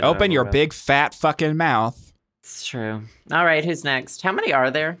get open your big fat fucking mouth. It's true. All right, who's next? How many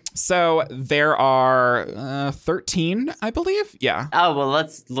are there? So there are 13, I believe. Yeah. Oh well,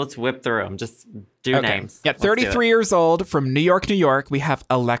 let's whip through them. Just do names. Yeah, 33 years old from New York, New York. We have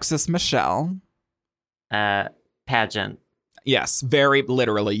Alexis Michelle. Pageant. Yes, very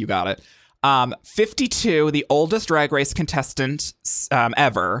literally, you got it. 52, the oldest Drag Race contestant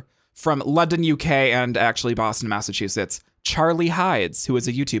ever from London, UK, and actually Boston, Massachusetts. Charlie Hides, who is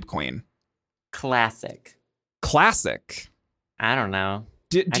a YouTube queen. Classic. I don't know.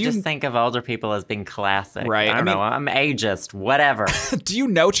 Do I just think of older people as being classic. Right. I don't know. I'm ageist. Whatever. Do you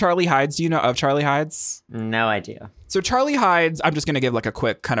know Charlie Hides? Do you know of Charlie Hides? No idea. So Charlie Hides, I'm just going to give a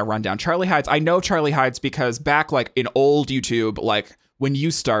quick kind of rundown. Charlie Hides, I know Charlie Hides because back in old YouTube, when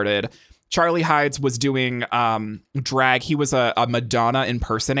you started, Charlie Hides was doing drag. He was a Madonna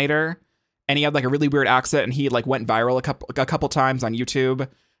impersonator, and he had a really weird accent, and he went viral a couple times on YouTube.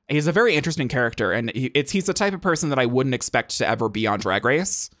 He's a very interesting character, and he's the type of person that I wouldn't expect to ever be on Drag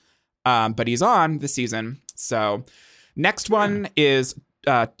Race, but he's on this season. So next one is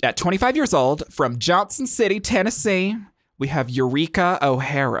at 25 years old from Johnson City, Tennessee. We have Eureka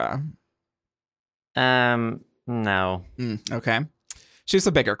O'Hara. No. Okay. She's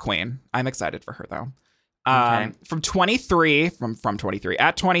a bigger queen. I'm excited for her though. Okay. From 23,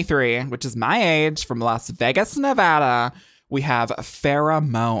 at 23, which is my age, from Las Vegas, Nevada. We have Farrah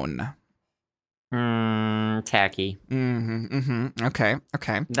Moan. Tacky. Okay.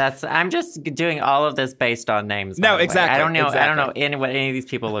 I'm just doing all of this based on names. No, exactly. I don't know. Exactly. I don't know what any of these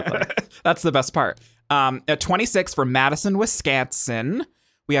people look like. That's the best part. At 26 from Madison, Wisconsin,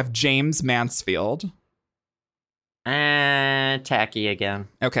 we have James Mansfield. Tacky again.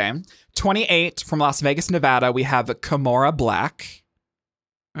 Okay. 28 from Las Vegas, Nevada, we have Kimora Black.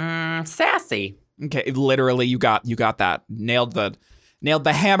 Sassy. Okay, literally, you got that. Nailed the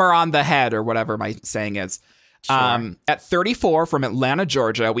hammer on the head, or whatever my saying is. Sure. At 34 from Atlanta,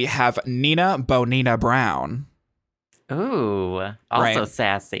 Georgia, we have Nina Bonina Brown. Ooh, also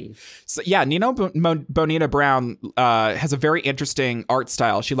sassy. So yeah, Nina Bonina Brown has a very interesting art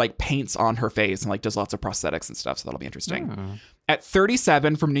style. She paints on her face and does lots of prosthetics and stuff. So that'll be interesting. At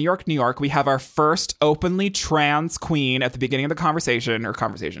 37 from New York, New York, we have our first openly trans queen at the beginning of the conversation at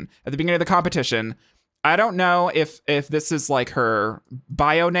the beginning of the competition. I don't know if this is her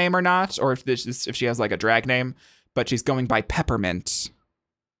bio name or not, or if she has a drag name, but she's going by Peppermint.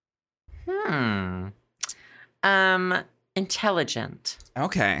 Intelligent.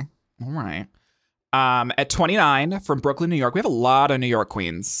 Okay. All right. At 29 from Brooklyn, New York, we have a lot of New York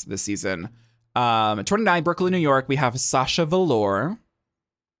queens this season. At 29, Brooklyn, New York, we have Sasha Velour.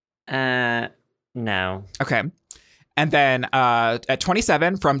 No. Okay. And then at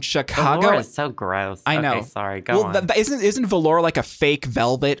 27 from Chicago. Velour is so gross. I know. Okay, sorry, go on. Isn't velour a fake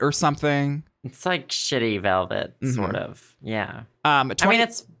velvet or something? It's shitty velvet, sort of. Yeah.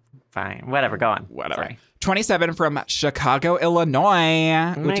 It's fine. Whatever, go on. Whatever. Sorry. 27 from Chicago,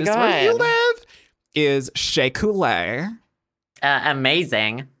 Illinois, which is where you live, is Shea Coulee.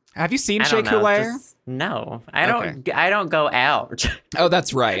 Amazing. Have you seen Shea Coulee? No, I don't. I don't go out. Oh,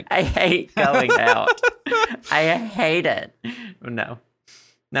 that's right. I hate going out. I hate it. No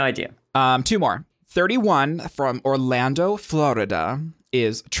idea. Two more. 31 from Orlando, Florida,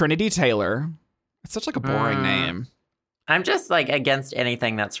 is Trinity Taylor. It's such a boring name. I'm just against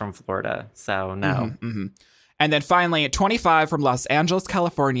anything that's from Florida, so no. And then finally, at 25 from Los Angeles,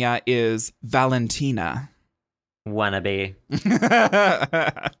 California, is Valentina. Wannabe.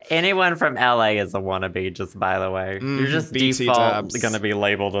 Anyone from LA is a wannabe, just by the way. You're just default going to be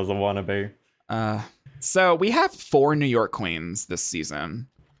labeled as a wannabe. So we have 4 New York queens this season.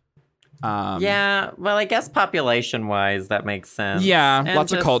 Yeah, well, I guess population-wise, that makes sense. Yeah, and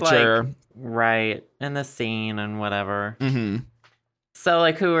lots of culture. Right, and the scene and whatever.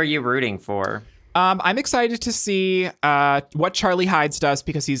 So, who are you rooting for? I'm excited to see what Charlie Hides does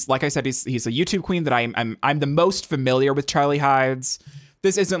because he's, like I said, he's a YouTube queen that I'm the most familiar with. Charlie Hides.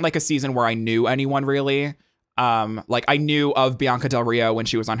 This isn't a season where I knew anyone really. I knew of Bianca Del Rio when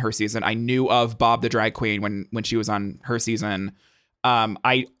she was on her season. I knew of Bob the Drag Queen when she was on her season.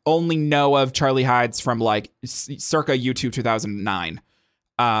 I only know of Charlie Hides from circa YouTube 2009.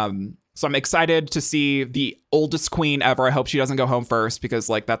 So I'm excited to see the oldest queen ever. I hope she doesn't go home first, because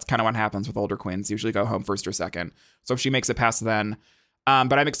like that's kind of what happens with older queens. Usually go home first or second. So if she makes it past then.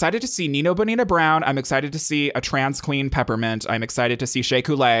 But I'm excited to see Nino Bonina Brown. I'm excited to see a trans queen, Peppermint. I'm excited to see Shea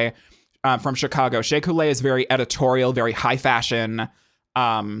Coulee from Chicago. Shea Coulee is very editorial, very high fashion.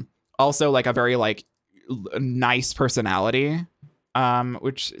 Also like a very like nice personality,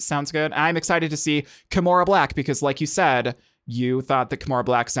 which sounds good. I'm excited to see Kimora Black, because like you said, you thought that Kimora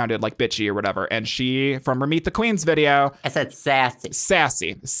Black sounded like bitchy or whatever. And she, from her Meet the Queens video. I said sassy.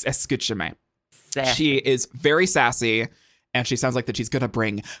 Sassy. Escúchame. She is very sassy, and she sounds like that she's going to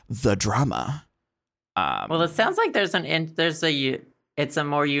bring the drama. Well, it sounds like it's a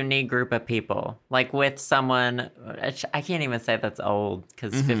more unique group of people. Like with someone, I can't even say that's old,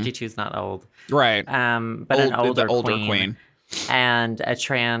 because 52 is not old. Right. But an older queen. And a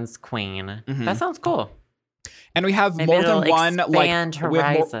trans queen. That sounds cool. And we have maybe more than one, expand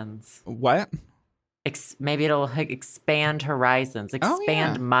horizons. What? Maybe it'll expand horizons,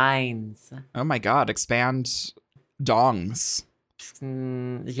 expand minds. Oh my God, expand dongs.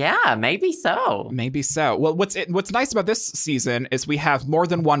 Yeah, maybe so. Maybe so. Well, what's nice about this season is we have more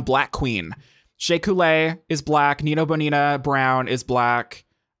than one black queen. Shea Coulee is black, Nino Bonina Brown is black,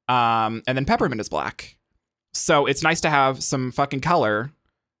 and then Peppermint is black. So it's nice to have some fucking color.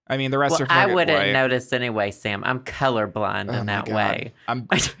 I mean, the rest are I wouldn't white. notice anyway, Sam. I'm colorblind in that way. I'm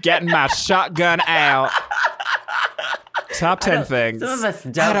getting my shotgun out. Top 10 things. Some of us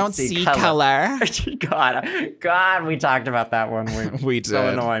I don't see color. God, we talked about that one. We did. So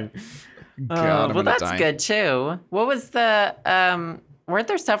annoying. God, well, that's good too. What was the? Weren't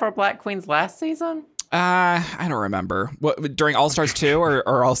there several black queens last season? I don't remember. What, during All Stars 2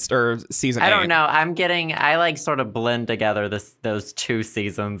 or All Star season 8? I don't know. I like sort of blend together those two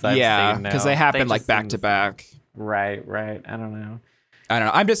seasons I've seen now. Because they happen like back to back. Right. I don't know.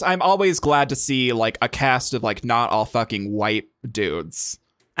 I'm always glad to see like a cast of like not all fucking white dudes.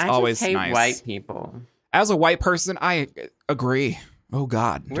 It's always hate nice. White people. As a white person, I agree. Oh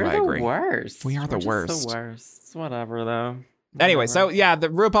God, do I agree? We're the worst. We are the worst. The worst. It's whatever though. Anyway, so yeah, the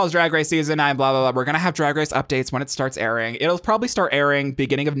RuPaul's Drag Race season 9, blah, blah, blah. We're going to have Drag Race updates when it starts airing. It'll probably start airing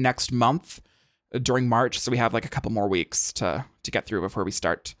beginning of next month during March. So we have like a couple more weeks to get through before we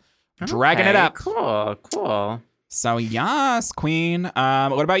start dragging it up. Cool. So yes, Queen.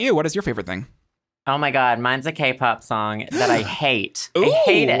 What about you? What is your favorite thing? Oh my God, mine's a K-pop song that I hate. I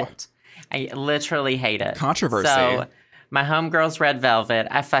hate it. I literally hate it. Controversy. So my homegirls, Red Velvet,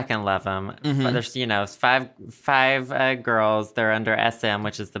 I fucking love them. But there's five girls. They're under SM,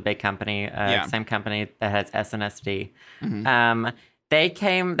 which is the big company, same company that has SNSD.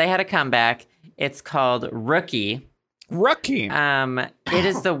 They had a comeback. It's called Rookie. It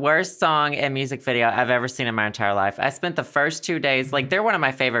is the worst song and music video I've ever seen in my entire life. I spent the first 2 days, like they're one of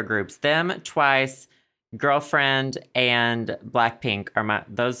my favorite groups. Them, Twice, Girlfriend, and Blackpink are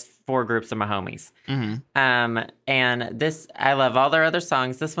those 4 groups are my homies. And this, I love all their other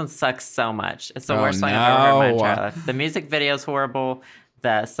songs. This one sucks so much. It's the worst song I've ever heard in my entire life. The music video is horrible.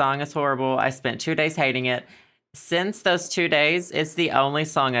 The song is horrible. I spent 2 days hating it. Since those 2 days, it's the only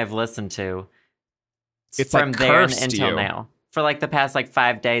song I've listened to. It's from like there cursed until you. now. For like the past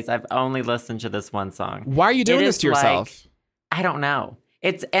 5 days, I've only listened to this one song. Why are you doing this to yourself? I don't know.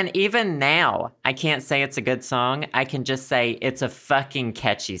 And even now, I can't say it's a good song. I can just say it's a fucking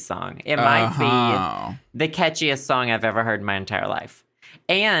catchy song. It might be the catchiest song I've ever heard in my entire life.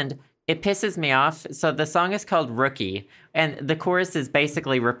 And it pisses me off. So the song is called Rookie, and the chorus is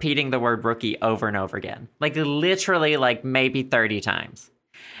basically repeating the word rookie over and over again. Like literally like maybe 30 times.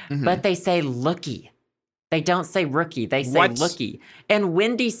 But they say lookie. They don't say rookie. They say lookie. And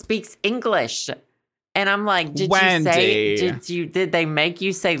Wendy speaks English. And I'm like, did they make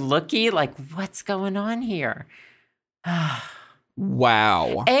you say lookie? Like, what's going on here?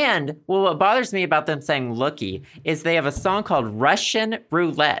 Wow. And what bothers me about them saying lookie is they have a song called Russian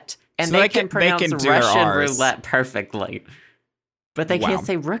Roulette. And so they can pronounce Russian roulette perfectly. But they can't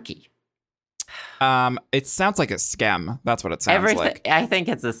say rookie. It sounds like a scam. That's what it sounds like. I think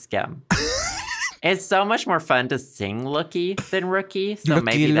it's a scam. It's so much more fun to sing lookie than rookie. So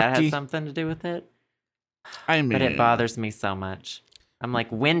maybe that has something to do with it. But it bothers me so much. I'm like,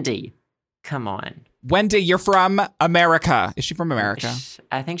 Wendy, come on. Wendy, you're from America. Is she from America?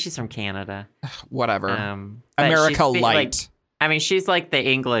 I think she's from Canada. Whatever. America Light. She's like the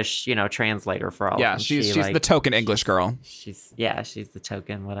English, translator for all of them. She's the token English girl. She's the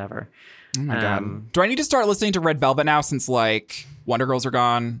token, whatever. Oh my God. Do I need to start listening to Red Velvet now since like Wonder Girls are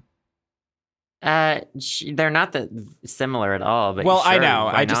gone? They're not that similar at all. But well, sure, I know.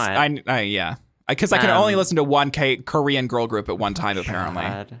 Why not? Yeah. Because I can only listen to one Korean girl group at one time, apparently.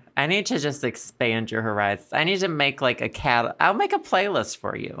 God. I need to just expand your horizons. I need to make like I'll make a playlist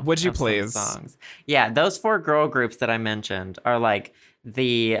for you. Would you please? Songs. Yeah, those 4 girl groups that I mentioned are like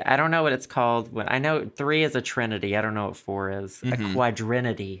I don't know what it's called. I know 3 is a trinity. I don't know what 4 is. A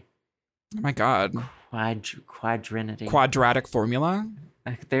quadrinity. Oh my God. Quadrinity. Quadratic formula?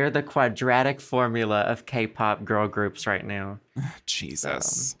 They're the quadratic formula of K-pop girl groups right now.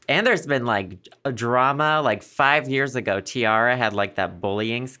 Jesus. And there's been like a drama. Like 5 years ago, Tiara had like that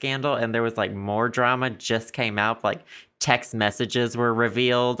bullying scandal, and there was like more drama just came out. Like text messages were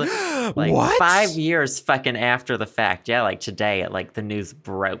revealed. Like what? 5 years fucking after the fact. Yeah, like today, like the news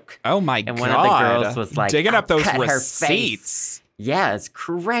broke. Oh my God. And one of the girls was like, digging up those cut receipts. Yeah, it's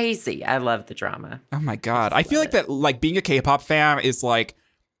crazy. I love the drama. Oh my God. I feel like that, like, being a K-pop fan is like,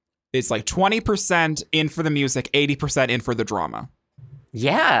 it's like 20% in for the music, 80% in for the drama.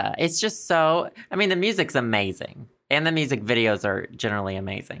 Yeah, it's just so, I mean, the music's amazing. And the music videos are generally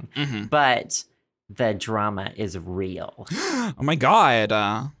amazing. But the drama is real. Oh my God.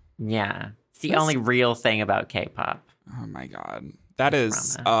 Yeah. It's the only real thing about K-pop. Oh my God. That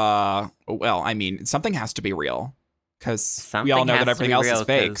is, well, I mean, something has to be real. Because we all know that everything else is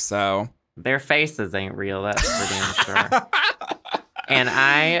fake, so... Their faces ain't real, that's for damn sure. And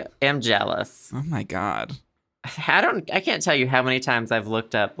I am jealous. Oh my God. I can't tell you how many times I've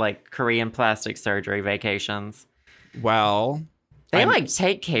looked up, like, Korean plastic surgery vacations. Well... They, like,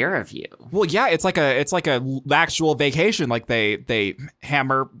 take care of you. Well, yeah, it's like a actual vacation. Like, they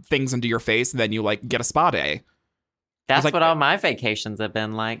hammer things into your face, and then you, like, get a spa day. That's like, what all my vacations have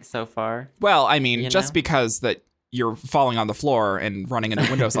been like so far. Well, I mean, just because that... You're falling on the floor and running into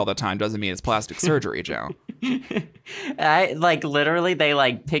windows all the time doesn't mean it's plastic surgery, Joe. Literally, they,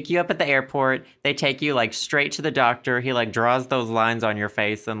 like, pick you up at the airport. They take you, like, straight to the doctor. He, like, draws those lines on your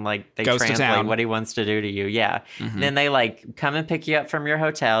face and, like, they translate what he wants to do to you. Yeah. Then they, like, come and pick you up from your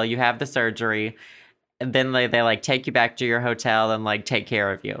hotel. You have the surgery. And then they like, take you back to your hotel and, like, take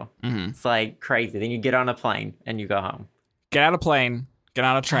care of you. It's, like, crazy. Then you get on a plane and you go home. Get out of plane. Get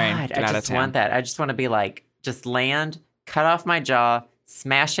on a train. God, get out of town. I just want that. I just want to be, like... Just land, cut off my jaw,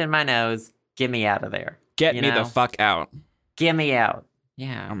 smash in my nose, get me out of there. Get me the fuck out. Get me out.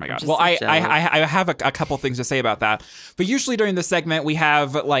 Yeah. Oh my God. Well, I have a couple things to say about that. But usually during this segment, we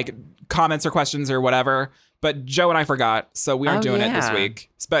have like comments or questions or whatever. But Joe and I forgot, so we aren't doing it this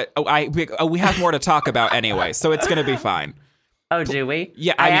week. But we have more to talk about anyway, so it's going to be fine. Oh, do we?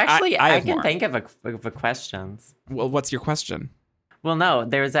 Yeah. I can think of a questions. Well, what's your question? Well, no,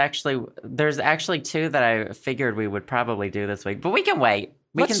 there's actually 2 that I figured we would probably do this week, but we can wait.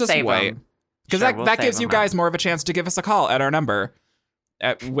 Let's just save wait. Because that gives you guys more of a chance to give us a call at our number,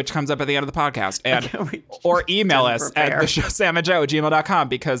 which comes up at the end of the podcast, and or email us at theshowsamandjoe@gmail.com,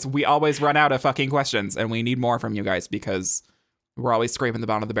 because we always run out of fucking questions, and we need more from you guys because we're always scraping the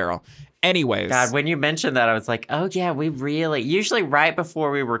bottom of the barrel. Anyways. God, when you mentioned that, I was like, oh, yeah, we really... Usually right before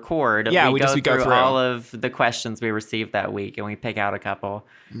we record, we go through all of the questions we received that week, and we pick out a couple.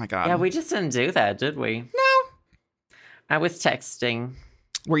 Oh, my God. Yeah, we just didn't do that, did we? No. I was texting.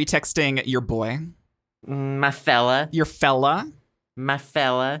 Were you texting your boy? My fella. Your fella? My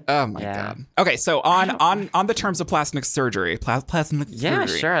fella. Oh, my God. Okay, so on the terms of plastic surgery. Yeah,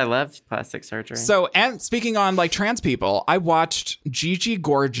 sure. I love plastic surgery. So, and speaking on, like, trans people, I watched Gigi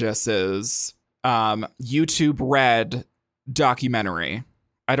Gorgeous's YouTube Red documentary.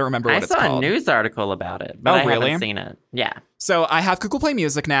 I don't remember what it's called. I saw a news article about it, but I haven't seen it. Yeah. So I have Google Play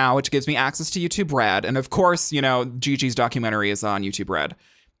Music now, which gives me access to YouTube Red. And, of course, you know, Gigi's documentary is on YouTube Red.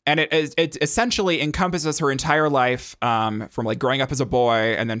 And it essentially encompasses her entire life, from like growing up as a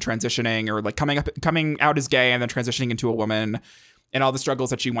boy and then transitioning, or like coming out as gay and then transitioning into a woman, and all the struggles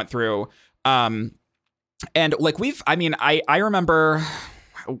that she went through. And like I remember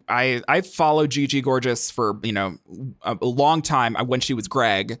I followed Gigi Gorgeous for, you know, a long time when she was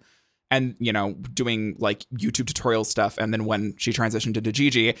Greg, and, you know, doing like YouTube tutorial stuff. And then when she transitioned into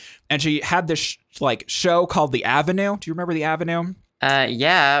Gigi, and she had this show called The Avenue. Do you remember The Avenue?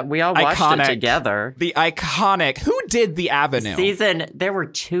 Yeah, we all watched it together. The iconic. Who did The Avenue? There were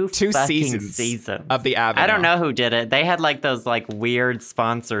two seasons of The Avenue. I don't know who did it. They had like those like weird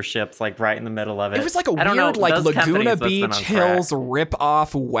sponsorships like right in the middle of it. It was like a weird like Laguna Beach Hills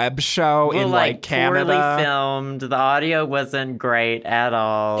rip-off web show in like Canada. Poorly filmed. The audio wasn't great at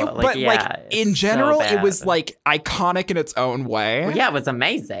all. But in general, it was like iconic in its own way. Well, yeah, it was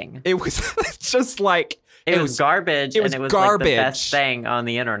amazing. It was just like It was garbage, and it was garbage. Like the best thing on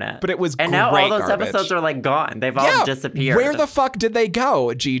the internet. But it was and great now all those garbage. episodes are like gone. They've all disappeared. Where the fuck did they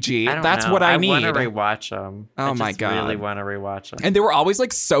go, Gigi? I don't That's know. what I need. I want to rewatch them. Oh my God. I really want to rewatch them. And they were always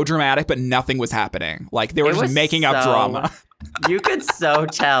like so dramatic, but nothing was happening. Like they were just making up drama. You could so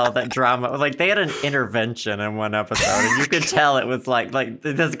tell that drama, like they had an intervention in one episode, and you could tell it was like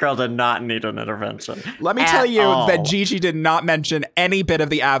this girl did not need an intervention. Let me tell you that Gigi did not mention any bit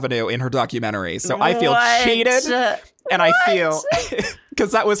of the Avenue in her documentary, so I feel cheated, and I feel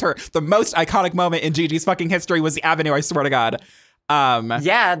because that was the most iconic moment in Gigi's fucking history was the Avenue. I swear to God.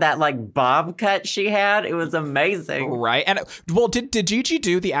 Yeah, that like bob cut she had, it was amazing, right? And well, did Gigi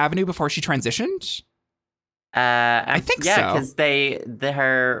do the Avenue before she transitioned? I think so. Yeah, because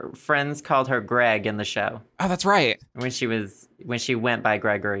her friends called her Greg in the show. Oh, that's right. When she went by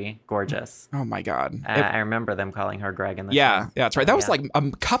Gregory Gorgeous. Oh my God. I remember them calling her Greg in the show. Yeah, that's right. That was like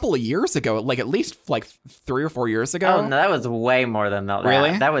a couple of years ago, like at least like 3 or 4 years ago. Oh no, that was way more than that.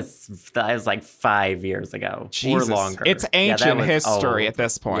 Really? That was like 5 years ago. Jesus. Or longer. It's ancient history at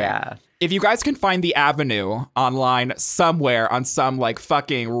this point. Yeah. If you guys can find the Avenue online somewhere on some like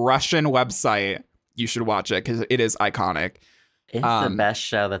fucking Russian website, you should watch it because it is iconic. It's the best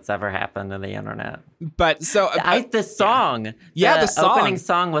show that's ever happened on the internet. But so the song, the song. Opening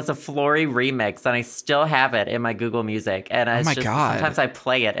song was a Flory remix, and I still have it in my Google Music. And God. Sometimes I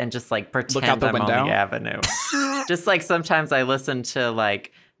play it and just like pretend I'm on the Avenue. Just like sometimes I listen to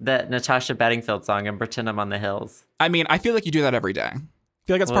like the Natasha Bedingfield song and pretend I'm on the hills. I mean, I feel like you do that every day. I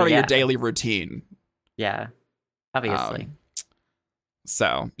feel like that's part of your daily routine. Yeah, obviously.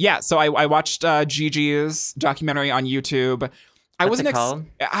 So I watched Gigi's documentary on YouTube. What's it called?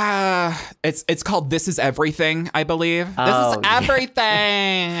 It's called This Is Everything, I believe. Oh, this is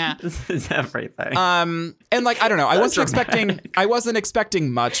everything. This is everything. And like I don't know, I wasn't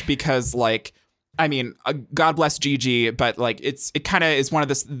expecting much because like I mean, God bless Gigi, but like it kind of is one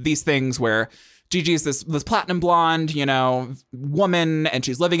of these things where Gigi is this platinum blonde, woman, and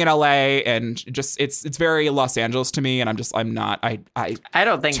she's living in LA, and just it's very Los Angeles to me, and I'm not. I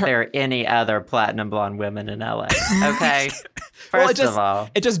don't think there are any other platinum blonde women in LA. Okay, first of all,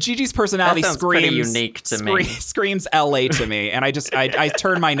 Gigi's personality screams pretty unique to me. Screams LA to me, and I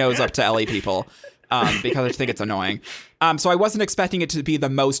turn my nose up to LA people because I just think it's annoying. So I wasn't expecting it to be the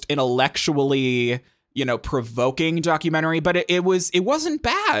most intellectually provoking documentary, but it wasn't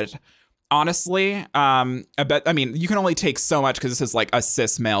bad. Honestly, I mean, you can only take so much because this is like a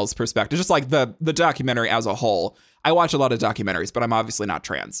cis male's perspective, just like the documentary as a whole. I watch a lot of documentaries, but I'm obviously not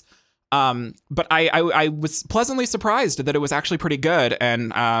trans. But I was pleasantly surprised that it was actually pretty good.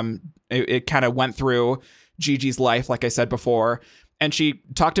 And it kind of went through Gigi's life, like I said before. And she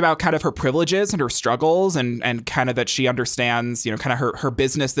talked about kind of her privileges and her struggles and kind of that she understands, kind of her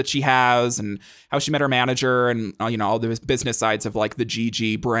business that she has and how she met her manager and, all the business sides of like the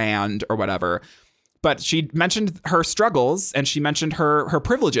Gigi brand or whatever. But she mentioned her struggles and she mentioned her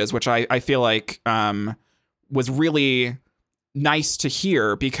privileges, which I feel like was really nice to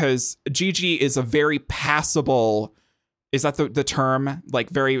hear because Gigi is a very passable, is that the term?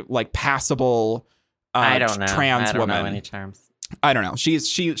 Like very like passable I don't know. Trans woman. I don't know any terms. I don't know.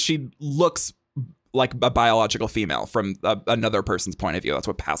 She looks like a biological female from another person's point of view. That's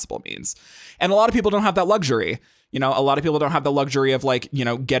what passable means. And a lot of people don't have that luxury. A lot of people don't have the luxury of like,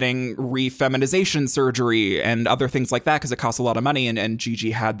 getting refeminization surgery and other things like that because it costs a lot of money. And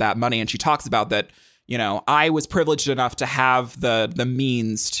Gigi had that money. And she talks about that, I was privileged enough to have the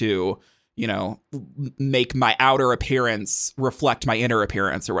means to, make my outer appearance reflect my inner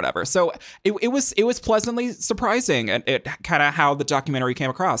appearance or whatever. So it was pleasantly surprising and it kind of how the documentary came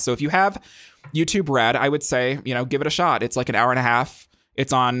across. So if you have YouTube Red, I would say, give it a shot. It's like an hour and a half.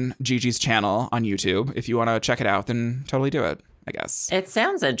 It's on Gigi's channel on YouTube. If you want to check it out, then totally do it, I guess. It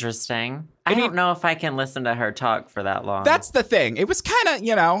sounds interesting. I don't know if I can listen to her talk for that long. That's the thing. It was kind of,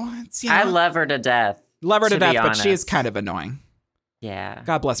 I love her to death. Love her to death, but she is kind of annoying. Yeah.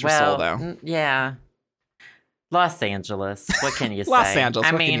 God bless her soul, though. Yeah. Los Angeles. What can you say? Los Angeles.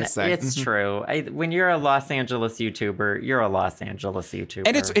 I what mean, can you say? It's true. When you're a Los Angeles YouTuber, you're a Los Angeles YouTuber.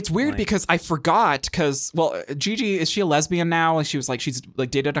 And it's weird because I forgot because, Gigi, is she a lesbian now? She's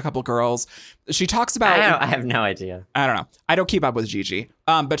dated a couple girls. She talks about... I have no idea. I don't know. I don't keep up with Gigi.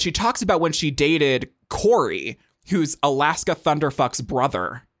 But she talks about when she dated Corey, who's Alaska Thunderfuck's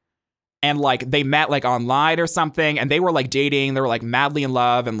brother. And like they met like online or something and they were like dating. They were like madly in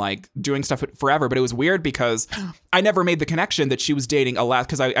love and like doing stuff forever. But it was weird because I never made the connection that she was dating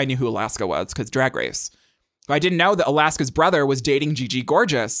Alaska because I knew who Alaska was because Drag Race. I didn't know that Alaska's brother was dating Gigi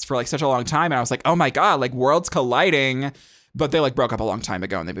Gorgeous for like such a long time. And I was like, oh my God, like worlds colliding. But they like broke up a long time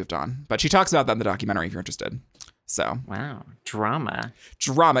ago and they moved on. But she talks about that in the documentary if you're interested. So. Wow. Drama.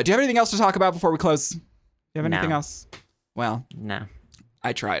 Do you have anything else to talk about before we close? Do you have anything No. else? Well. No.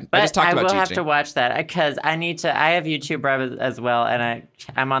 I tried. But I just talked about will Gigi. have to watch that because I have YouTube Red as well, and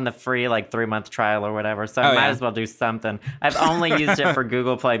I'm on the free 3-month trial or whatever, so I might as well do something. I've only used it for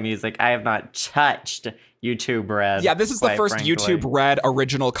Google Play Music. I have not touched YouTube Red. Yeah, this is the first frankly. YouTube Red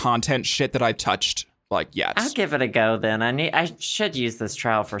original content shit that I've touched yet. I'll give it a go then. I should use this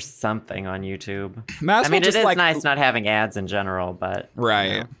trial for something on YouTube. It is nice not having ads in general, but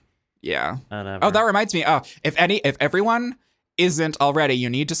right, yeah. Whatever. Oh, that reminds me. Oh, if everyone isn't already, you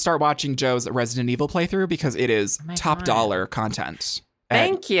need to start watching Joe's Resident Evil playthrough because it is top dollar content.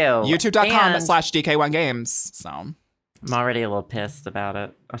 Thank you. YouTube.com/DK1Games. So I'm already a little pissed about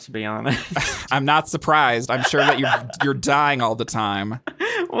it, to be honest. I'm not surprised. I'm sure that you're dying all the time.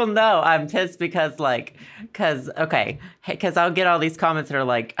 Well, no, I'm pissed because I'll get all these comments that are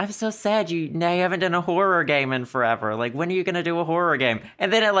like, I'm so sad you haven't done a horror game in forever. Like, when are you going to do a horror game?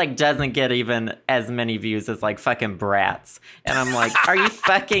 And then it doesn't get even as many views as fucking Bratz. And I'm like, are you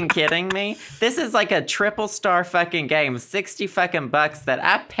fucking kidding me? This is a triple star fucking game, 60 fucking bucks that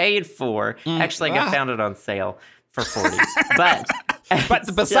I paid for. Actually, I found it on sale for 40. But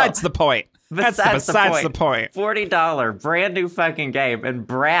besides the point. Besides the point. $40 brand new fucking game, and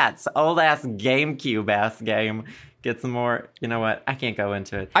Bratz old ass GameCube ass game gets more. You know what? I can't go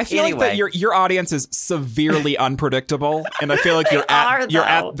into it. I feel like that your audience is severely unpredictable, and I feel like you're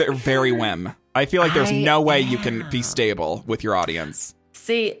at their very whim. I feel like there's no way you can be stable with your audience.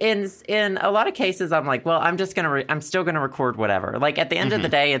 See, in a lot of cases, I'm like, well, I'm still gonna record whatever. At the end of the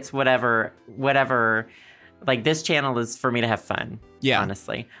day, it's whatever. This channel is for me to have fun. Yeah.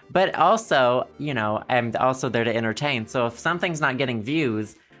 Honestly. But also, I'm also there to entertain. So if something's not getting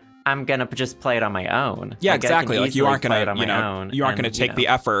views, I'm going to just play it on my own. Yeah, exactly. You aren't going to, you aren't going to take the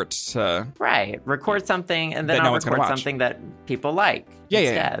effort to... Right. Record something, and then I'll record something that people like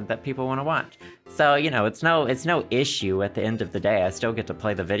instead, that people want to watch. So, it's no issue at the end of the day. I still get to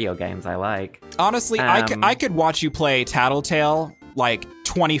play the video games I like. Honestly, I could watch you play Tattletale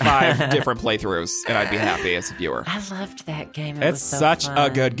 25 different playthroughs, and I'd be happy as a viewer. I loved that game. It's such a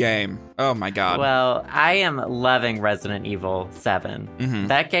good game. Oh my god. Well, I am loving Resident Evil 7. Mm-hmm.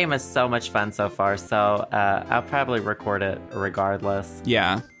 That game is so much fun so far, so I'll probably record it regardless.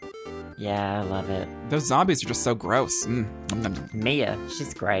 Yeah. Yeah, I love it. Those zombies are just so gross. Mia,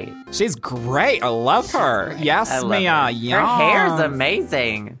 she's great. She's great. I love her. Yes, Mia. Yes. Her hair's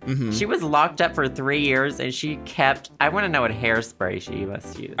amazing. Mm-hmm. She was locked up for 3 years, and she kept... I want to know what hairspray she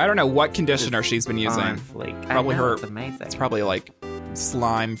must use. I don't know what conditioner she's been using. On fleek. Probably it's amazing. It's probably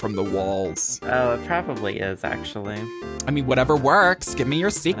slime from the walls. Oh, it probably is, actually. I mean, whatever works. Give me your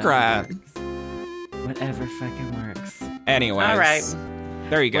secret. Whatever fucking works. Anyways. All right.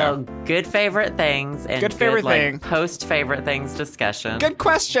 There you go. Well, good favorite things and good post favorite things discussion. Good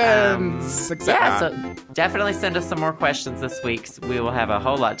questions. Yeah, so definitely send us some more questions this week. We will have a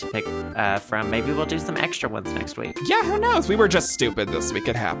whole lot to pick from. Maybe we'll do some extra ones next week. Yeah, who knows? We were just stupid this week.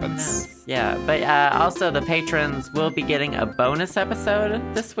 It happens. Yeah, but also the patrons will be getting a bonus episode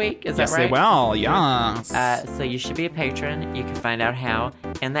this week. Is that right? Yes, they will. Yes. So you should be a patron. You can find out how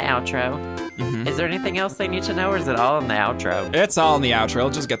in the outro. Mm-hmm. Is there anything else they need to know, or is it all in the outro? It's all in the outro.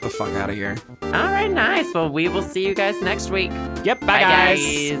 Just get the fuck out of here. All right, nice. Well, we will see you guys next week. Yep, bye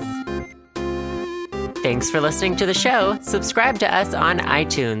guys. Thanks for listening to the show. Subscribe to us on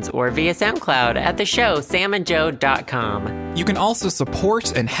iTunes or via SoundCloud at the show samandjoe.com. You can also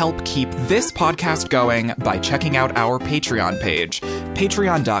support and help keep this podcast going by checking out our Patreon page,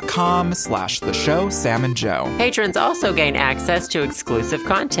 patreon.com/theshowsamandjoe. Patrons also gain access to exclusive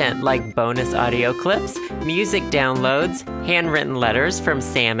content like bonus audio clips, music downloads, handwritten letters from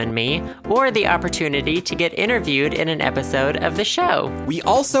Sam and me, or the opportunity to get interviewed in an episode of the show. We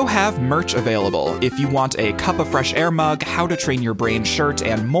also have merch available. If you want a Cup of Fresh Air mug, How to Train Your Brain shirt,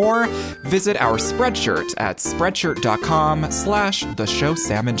 and more, visit our Spreadshirt at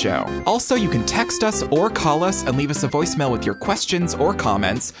spreadshirt.com/theshowsamandjoe. Also, you can text us or call us and leave us a voicemail with your questions or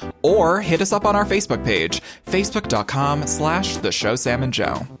comments, or hit us up on our Facebook page,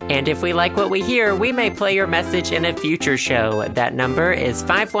 facebook.com/theshowsamandjoe. And if we like what we hear, we may play your message in a future show. That number is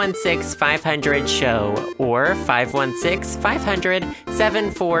 516-500-SHOW or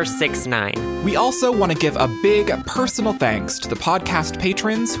 516-500-7469. We also want to give a big personal thanks to the podcast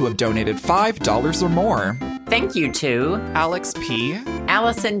patrons who have donated $5 or more. Thank you to Alex P.,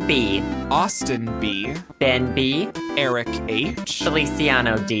 Allison B., Austin B., Ben B., Eric H,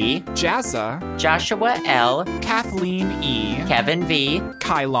 Feliciano D, Jazza, Joshua L, Kathleen E, Kevin V,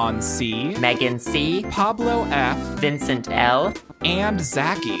 Kylon C, Megan C, Pablo F, Vincent L, and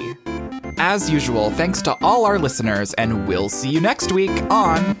Zachy. As usual, thanks to all our listeners, and we'll see you next week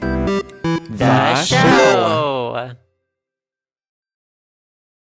on The Show.